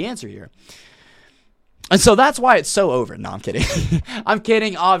solution or the answer here? And so that's why it's so over. No, I'm kidding. I'm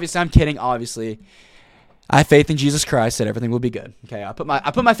kidding, obviously. I have faith in Jesus Christ that everything will be good. Okay, I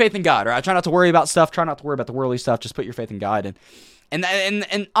put my faith in God, right? I try not to worry about stuff, try not to worry about the worldly stuff, just put your faith in God.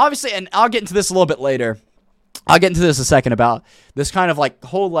 And obviously, and I'll get into this a little bit later. I'll get into this in a second about this kind of like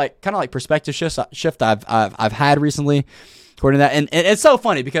whole like kind of like perspective shift I've had recently, according to that. And it's so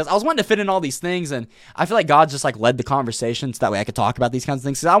funny because I was wanting to fit in all these things, and I feel like God just like led the conversation so that way I could talk about these kinds of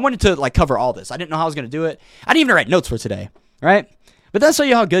things. So I wanted to like cover all this. I didn't know how I was going to do it. I didn't even write notes for today, right? But that's show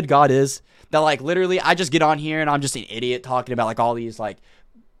you how good God is. That like literally I just get on here and I'm just an idiot talking about like all these like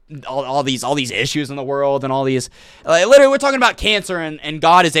all these issues in the world and all these like, literally we're talking about cancer, and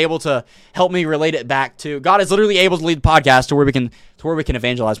God is able to help me relate it back to, God is literally able to lead the podcast to where we can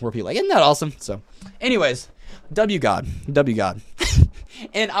evangelize more people. Like, isn't that awesome? So anyways, W God. And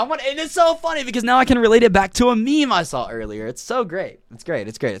it's so funny because now I can relate it back to a meme I saw earlier. It's so great. It's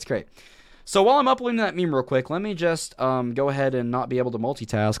great. So while I'm uploading that meme real quick, let me just go ahead and not be able to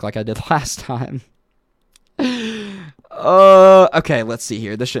multitask like I did last time. Okay, let's see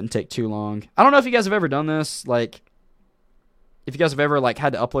here. This shouldn't take too long. I don't know if you guys have ever done this, like, if you guys have ever, like,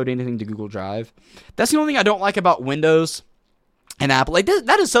 had to upload anything to Google Drive. That's the only thing I don't like about Windows and Apple. Like,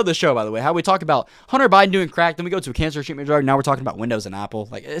 that is so the show, by the way. How we talk about Hunter Biden doing crack, then we go to a cancer treatment drug, now we're talking about Windows and Apple.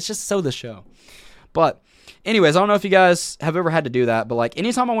 Like, it's just so the show. But anyways, I don't know if you guys have ever had to do that, but, like,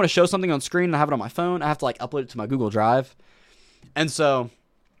 anytime I want to show something on screen and I have it on my phone, I have to, like, upload it to my Google Drive. And so,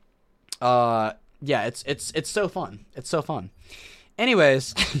 yeah, it's so fun. It's so fun.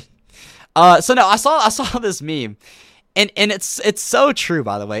 Anyways, so no, I saw this meme, and it's so true,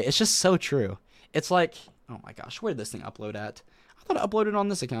 by the way. It's just so true. It's like, oh my gosh, where did this thing upload at? I thought I uploaded on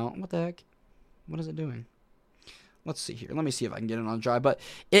this account. What the heck? What is it doing? Let's see here. Let me see if I can get it on Drive. But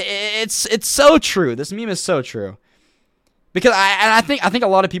it's so true. This meme is so true. Because I think a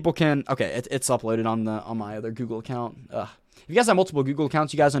lot of people can. Okay, it's uploaded on my other Google account. If you guys have multiple Google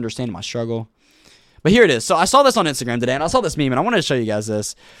accounts, you guys understand my struggle. But here it is. So I saw this on Instagram today, and I saw this meme, and I wanted to show you guys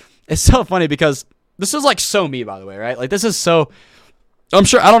this. It's so funny because this is like so me, by the way, right? Like this is so. I'm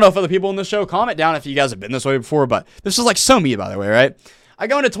sure I don't know if other people in the show comment down if you guys have been this way before, but this is like so me, by the way, right? I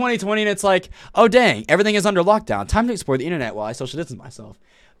go into 2020 and it's like, oh dang, everything is under lockdown. Time to explore the internet while I social distance myself.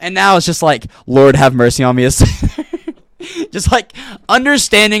 And now it's just like, Lord have mercy on me. Just like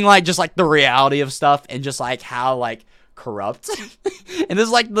understanding like just like the reality of stuff and just like how like corrupt. And this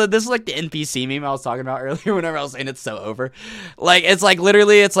is like the NPC meme I was talking about earlier whenever I was saying it's so over. Like it's like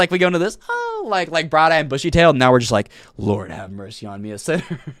literally it's like we go into this like broad eye and bushy tailed, and now we're just like, Lord have mercy on me, a sinner.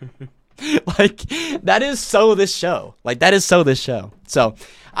 Like that is so this show. Like that is so this show. So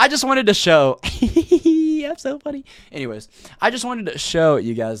I just wanted to show I'm so funny. Anyways, I just wanted to show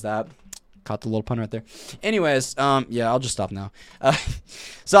you guys that. Caught the little pun right there. Anyways, yeah, I'll just stop now.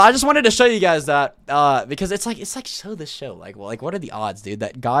 So I just wanted to show you guys that because it's like show this show. Like, well, like what are the odds, dude,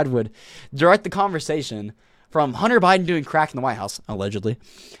 that God would direct the conversation from Hunter Biden doing crack in the White House, allegedly,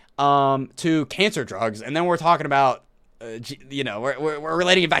 to cancer drugs, and then we're talking about, you know, we're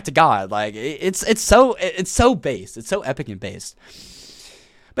relating it back to God. Like it's so based. It's so epic and based.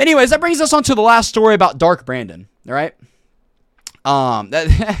 But anyways, that brings us on to the last story about Dark Brandon. All right.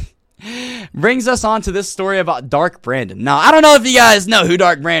 That brings us on to this story about Dark Brandon. Now, I don't know if you guys know who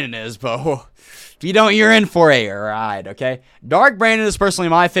Dark Brandon is, but if you don't, you're in for a ride, okay? Dark Brandon is personally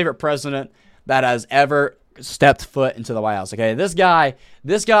my favorite president that has ever stepped foot into the White House, okay? This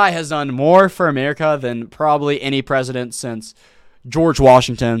guy has done more for America than probably any president since George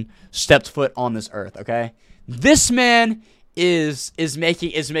Washington stepped foot on this earth, okay? This man is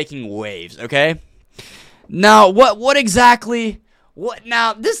making waves, okay? Now, what exactly... What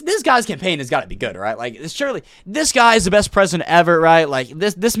now? This guy's campaign has got to be good, right? Like, surely this guy is the best president ever, right? Like,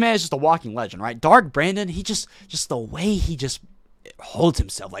 this man is just a walking legend, right? Dark Brandon, he just the way he just holds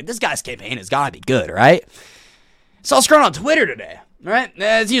himself, like this guy's campaign has got to be good, right? So I was scrolling on Twitter today, right?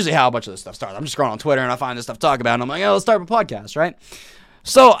 It's usually how a bunch of this stuff starts. I'm just scrolling on Twitter and I find this stuff to talk about, and I'm like, oh, let's start a podcast, right?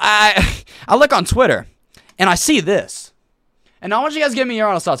 So I look on Twitter and I see this, and I want you guys to give me your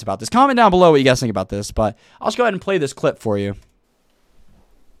honest thoughts about this. Comment down below what you guys think about this, but I'll just go ahead and play this clip for you.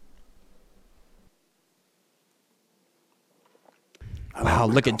 Wow,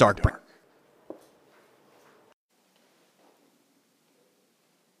 look at Dark Brandon.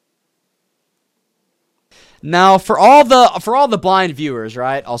 Now, for all the blind viewers,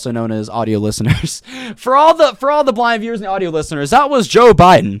 right, also known as audio listeners, for all the blind viewers and audio listeners, that was Joe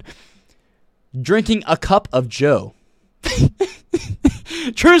Biden drinking a cup of Joe.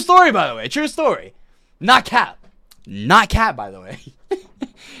 True story, by the way. True story. Not cap, by the way.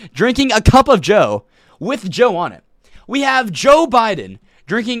 Drinking a cup of Joe with Joe on it. We have Joe Biden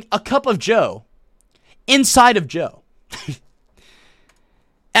drinking a cup of Joe inside of Joe.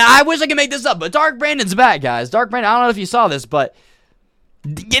 And I wish I could make this up, but Dark Brandon's back, guys. Dark Brandon, I don't know if you saw this, but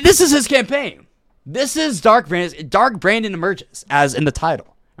this is his campaign. This is Dark Brandon. Dark Brandon emerges, as in the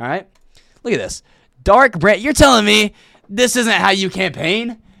title. All right? Look at this. Dark Brandon. You're telling me this isn't how you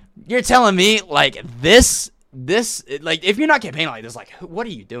campaign? You're telling me, like, this, like, if you're not campaigning like this, like, what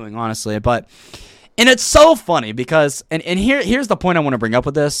are you doing, honestly? But... And it's so funny because, and here's the point I want to bring up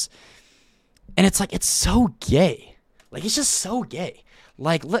with this. And it's like, it's so gay. Like, it's just so gay.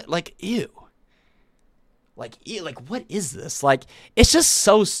 Like, ew. Like, what is this? Like, it's just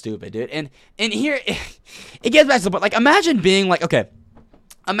so stupid, dude. And here, it gets back to the point. Like, imagine being like, okay,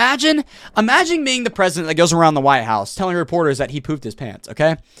 imagine being the president that goes around the White House telling reporters that he pooped his pants,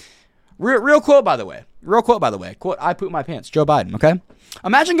 okay? Real quote, by the way. Quote, I pooped my pants, Joe Biden, okay?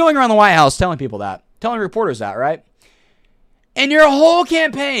 Imagine going around the White House telling people that, telling reporters that, right? And your whole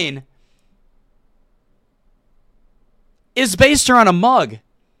campaign is based around a mug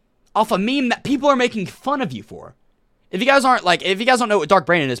off a meme that people are making fun of you for. If you guys don't know what Dark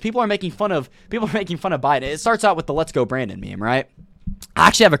Brandon is, people are making fun of Biden. It starts out with the "Let's Go Brandon" meme, right? I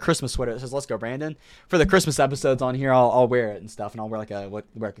actually have a Christmas sweater that says "Let's Go Brandon." For the Christmas episodes on here, I'll wear it and stuff, and I'll wear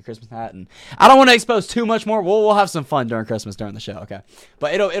a Christmas hat. And I don't want to expose too much more. We'll have some fun during Christmas during the show, okay?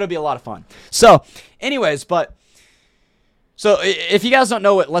 But it'll be a lot of fun. So, anyways, so if you guys don't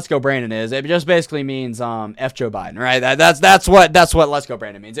know what "Let's Go Brandon" is, it just basically means F Joe Biden, right? That's what "Let's Go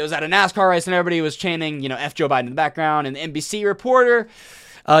Brandon" means. It was at a NASCAR race and everybody was chanting, F Joe Biden in the background, and the NBC reporter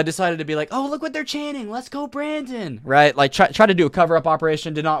decided to be like, oh, look what they're chanting, "Let's go Brandon," right? Like try to do a cover-up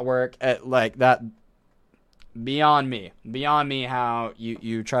operation, did not work. Like that, beyond me how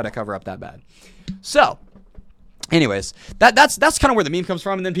you try to cover up that bad. So Anyways, that's kind of where the meme comes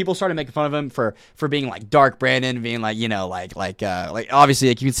from, and then people started making fun of him for being like Dark Brandon, being like, you know, like obviously,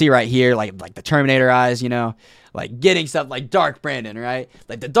 like you can see right here, like the Terminator eyes, you know, like getting stuff like Dark Brandon, right?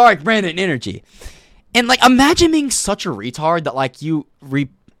 Like the Dark Brandon energy. And like imagine being such a retard that like you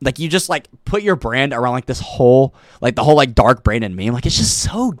just like put your brand around like this whole like the whole like Dark Brandon meme. Like it's just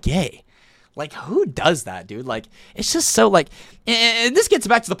so gay. Like who does that, dude? Like it's just so like, and this gets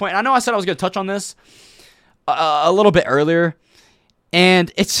back to the point. I know I said I was going to touch on this a little bit earlier,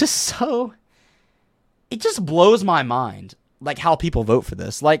 and it's just so, it just blows my mind like how people vote for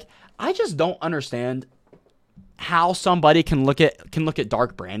this. Like I just don't understand how somebody can look at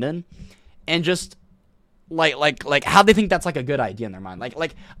Dark Brandon and just like how they think that's like a good idea in their mind.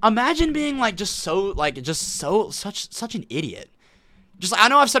 Like imagine being like such an idiot. Just like, I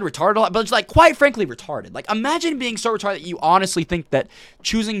know I've said retarded a lot, but it's like quite frankly retarded. Like imagine being so retarded that you honestly think that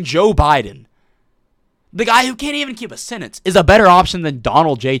choosing Joe Biden, the guy who can't even keep a sentence, is a better option than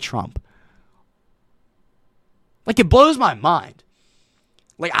Donald J. Trump. Like it blows my mind.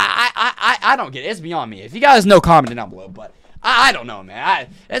 Like I don't get it. It's beyond me. If you guys know, comment down below. But I don't know, man.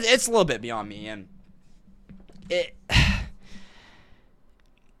 It's a little bit beyond me, and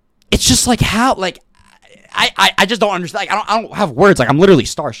it's just like how like I just don't understand. Like I don't have words. Like I'm literally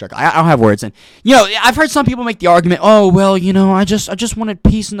starstruck. I don't have words. And you know, I've heard some people make the argument, oh well, you know, I just wanted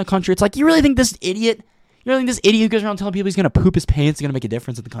peace in the country. It's like, you really think this idiot who goes around telling people he's gonna poop his pants is gonna make a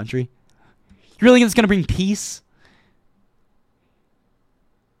difference in the country? You really think it's gonna bring peace?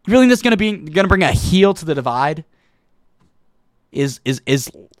 You really think that's gonna bring a heel to the divide? Is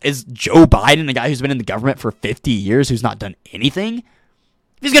Joe Biden a guy who's been in the government for 50 years who's not done anything?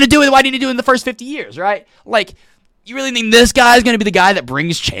 If he's gonna do it, why didn't he do it in the first 50 years, right? Like, you really think this guy is gonna be the guy that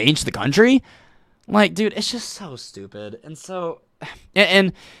brings change to the country? Like, dude, it's just so stupid. And so,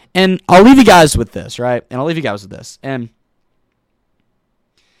 and I'll leave you guys with this, right? And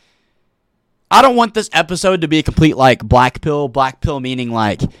I don't want this episode to be a complete, like, black pill meaning,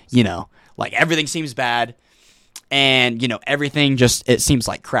 like, you know, like, everything seems bad, and, you know, everything just, it seems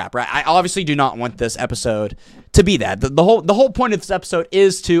like crap, right? I obviously do not want this episode to be that. The whole point of this episode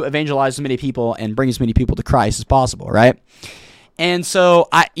is to evangelize as many people and bring as many people to Christ as possible, right? And so,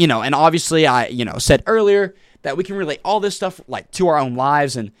 and obviously I, said earlier that we can relate all this stuff, like, to our own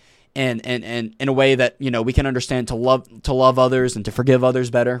lives, and in a way that, we can understand to love others and to forgive others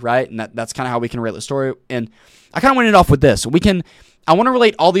better, right? And that's kind of how we can relate the story. And I kind of went it off with this. I want to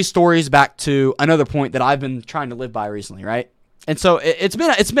relate all these stories back to another point that I've been trying to live by recently, right? And so it's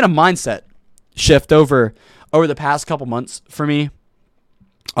been a mindset shift over the past couple months for me.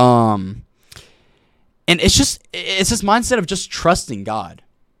 And it's this mindset of just trusting God.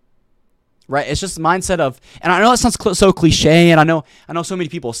 Right? It's just a mindset of, and I know that sounds so cliche, and I know so many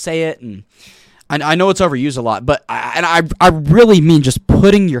people say it, and I know it's overused a lot, but I really mean just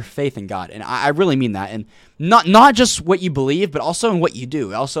putting your faith in God, and I really mean that, and not just what you believe, but also in what you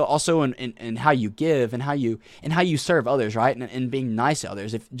do, also in how you give and how you serve others, right? And being nice to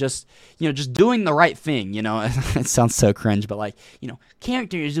others. If just doing the right thing, it sounds so cringe, but like,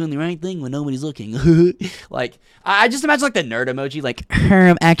 character is doing the right thing when nobody's looking. Like, I just imagine like the nerd emoji, like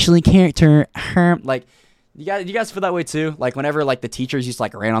actually character, like, you guys feel that way too? Like whenever like the teachers used to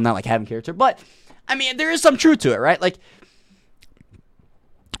like rant on that, like having character, but I mean, there is some truth to it, right? Like,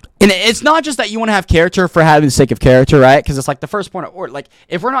 and it's not just that you want to have character for having the sake of character, right? Because it's like the first point of order. Like,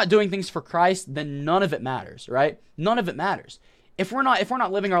 if we're not doing things for Christ, then none of it matters, right? None of it matters. If we're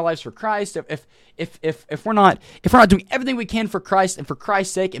not living our lives for Christ, if we're not doing everything we can for Christ and for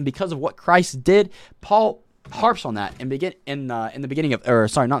Christ's sake and because of what Christ did, Paul harps on that in the beginning of, or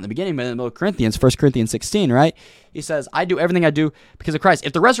sorry, not in the beginning, but in the middle of Corinthians, 1 Corinthians 16, right? He says, I do everything I do because of Christ.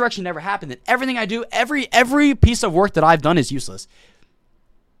 If the resurrection never happened, then everything I do, every piece of work that I've done is useless.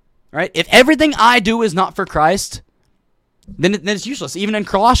 Right? If everything I do is not for Christ, then it's useless. Even in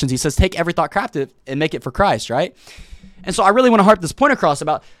Colossians, he says, take every thought captive and make it for Christ, right? And so I really want to harp this point across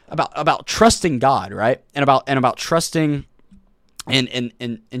about trusting God, right? And about trusting and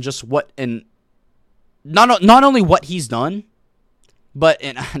just what, and not only what he's done, but,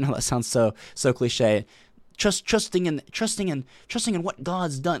 and I know that sounds so cliche, trusting in what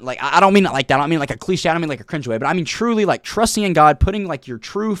God's done. Like, I don't mean it like that. I don't mean like a cliche. I don't mean like a cringe way, but I mean truly like trusting in God, putting like your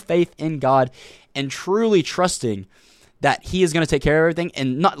true faith in God, and truly trusting that he is going to take care of everything.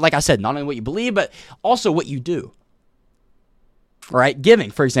 And not, like I said, not only what you believe, but also what you do. All right.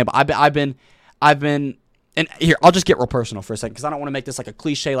 Giving, for example, I've been, and here, I'll just get real personal for a second, because I don't want to make this like a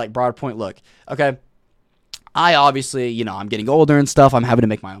cliche, like broad point. Look, okay. I obviously, I'm getting older and stuff. I'm having to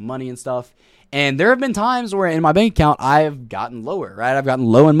make my own money and stuff. And there have been times where in my bank account, I've gotten lower, right? I've gotten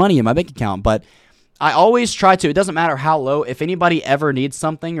low in money in my bank account, but I always try to, it doesn't matter how low, if anybody ever needs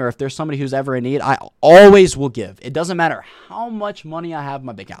something or if there's somebody who's ever in need, I always will give. It doesn't matter how much money I have in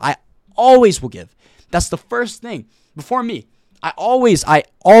my bank account. I always will give. That's the first thing before me. I always try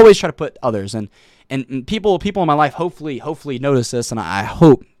to put others and people in my life hopefully notice this, and I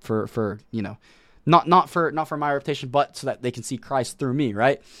hope for not for my reputation, but so that they can see Christ through me,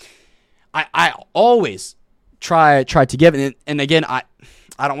 right? I always try to give, and again,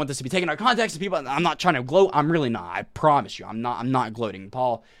 I don't want this to be taken out of context. People, I'm not trying to gloat. I'm really not. I promise you, I'm not gloating.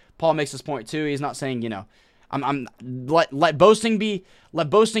 Paul makes this point too. He's not saying, let boasting be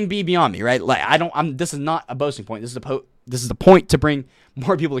beyond me, right? Like this is not a boasting point. This is the point to bring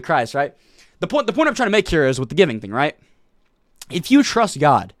more people to Christ, right? The point I'm trying to make here is with the giving thing, right? If you trust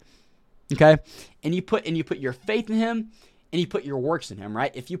God, okay, and you put your faith in Him, and you put your works in Him,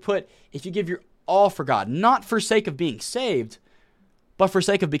 right? If you give your all for God, not for sake of being saved, but for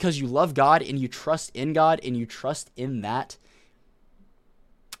sake of because you love God and you trust in God and you trust in that,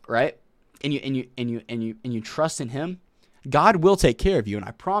 right? And you trust in Him, God will take care of you. And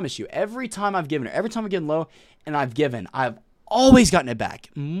I promise you, every time I've given low and I've always gotten it back.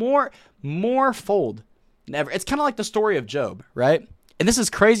 More fold than ever. It's kind of like the story of Job, right? And this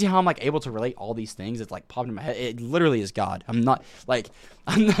is crazy how I'm like able to relate all these things. It's like popped in my head. It literally is God. I'm not like,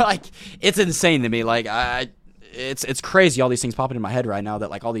 it's insane to me. Like it's crazy. All these things popping in my head right now that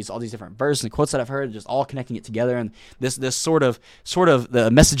like all these different verses and quotes that I've heard, just all connecting it together. And this sort of the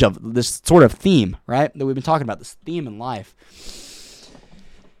message of this sort of theme, right? That we've been talking about, this theme in life.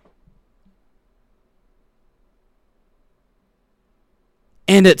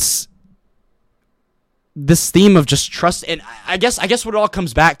 And it's this theme of just trust, and I guess what it all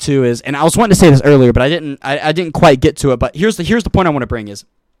comes back to is, and I was wanting to say this earlier, but I didn't quite get to it. But here's the point I want to bring is,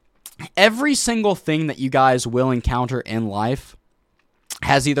 every single thing that you guys will encounter in life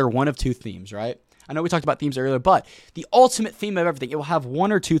has either one of two themes, right? I know we talked about themes earlier, but the ultimate theme of everything, it will have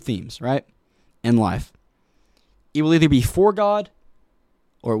one or two themes, right? In life, it will either be for God,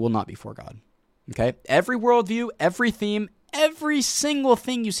 or it will not be for God. Okay, every worldview, every theme, every single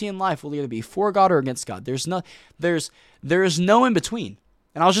thing you see in life will either be for God or against God. There is no in between.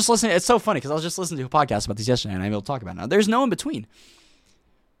 And I was just listening. It's so funny because I was just listening to a podcast about this yesterday, and I'm able to talk about it now. There's no in between.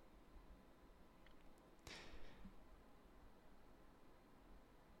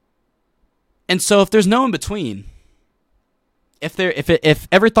 And so if there's no in between, if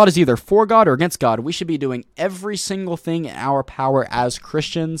every thought is either for God or against God, we should be doing every single thing in our power as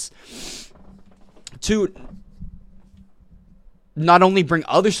Christians to not only bring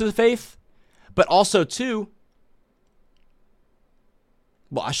others to the faith, but also to,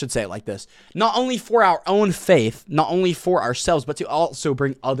 well, I should say it like this, not only for our own faith, not only for ourselves, but to also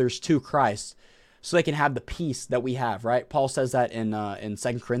bring others to Christ so they can have the peace that we have, right? Paul says that in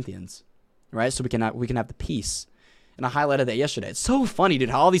 2 Corinthians, right? So we can have the peace. And I highlighted that yesterday. It's so funny, dude,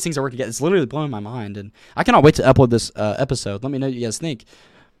 how all these things are working together. It's literally blowing my mind. And I cannot wait to upload this episode. Let me know what you guys think.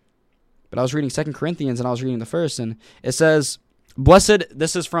 But I was reading 2 Corinthians, and I was reading the verse, and it says, blessed,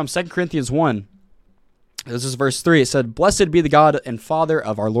 this is from 2 Corinthians 1. This is verse 3. It said, blessed be the God and Father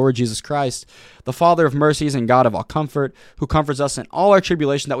of our Lord Jesus Christ, the Father of mercies and God of all comfort, who comforts us in all our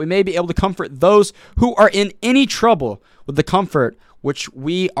tribulation, that we may be able to comfort those who are in any trouble with the comfort which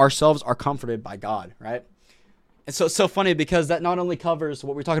we ourselves are comforted by God, right? And so it's so funny because that not only covers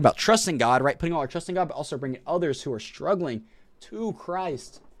what we're talking about, trusting God, right? Putting all our trust in God, but also bringing others who are struggling to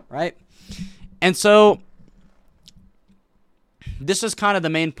Christ, right? And so this is kind of the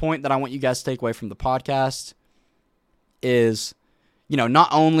main point that I want you guys to take away from the podcast is, not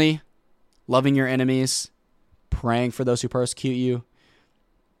only loving your enemies, praying for those who persecute you,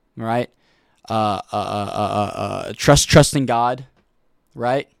 right? Trusting God,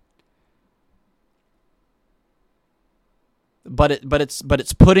 right? But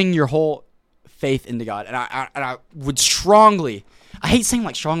it's putting your whole faith into God, and I would strongly. I hate saying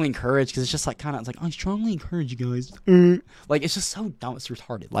like strongly encourage because it's just like kind of, it's like, I strongly encourage you guys. Like, it's just so dumb. It's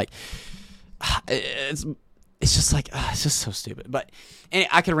retarded. Like, it's just like, it's just so stupid. But and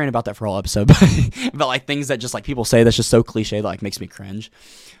I could rant about that for a whole episode, but like things that just like people say that's just so cliche that like makes me cringe.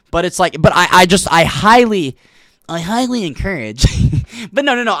 But it's like, but I highly encourage. But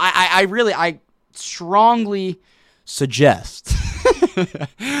no. I strongly suggest.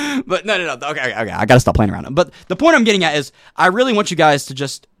 But no. Okay. I gotta stop playing around. But the point I'm getting at is, I really want you guys to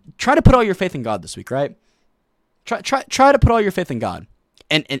just try to put all your faith in God this week, right? Try to put all your faith in God,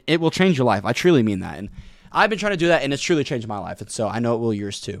 and it will change your life. I truly mean that, and I've been trying to do that, and it's truly changed my life, and so I know it will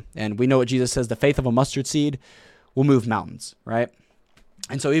yours too. And we know what Jesus says: the faith of a mustard seed will move mountains, right?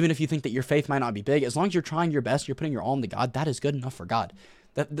 And so even if you think that your faith might not be big, as long as you're trying your best, you're putting your all into God, that is good enough for God.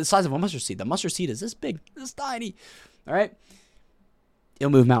 The size of a mustard seed. The mustard seed is this big, this tiny. All right. It'll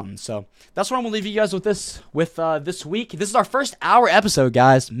move mountains. So that's what I'm gonna leave you guys with this week. This is our first hour episode,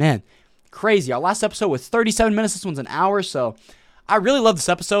 guys. Man, crazy. Our last episode was 37 minutes. This one's an hour. So I really love this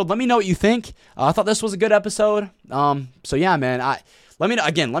episode. Let me know what you think. I thought this was a good episode. So yeah, man. Let me know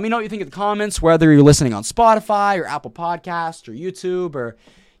what you think in the comments. Whether you're listening on Spotify or Apple Podcasts or YouTube or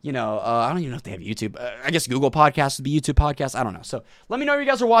I don't even know if they have YouTube. I guess Google Podcasts would be YouTube Podcasts. I don't know. So let me know if you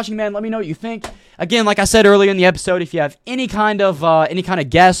guys are watching, man. Let me know what you think. Again, like I said earlier in the episode, if you have any kind of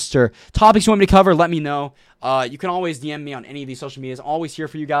guests or topics you want me to cover, let me know. You can always DM me on any of these social medias. I'm always here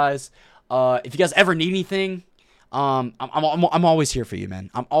for you guys. If you guys ever need anything, I'm always here for you, man.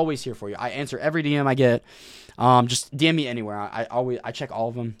 I'm always here for you. I answer every DM I get. Just DM me anywhere. I check all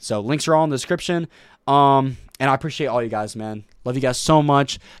of them. So links are all in the description. And I appreciate all you guys, man. Love you guys so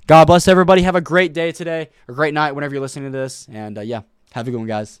much. God bless everybody. Have a great day today or great night whenever you're listening to this. And yeah, have a good one,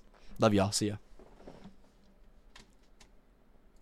 guys. Love y'all. See ya.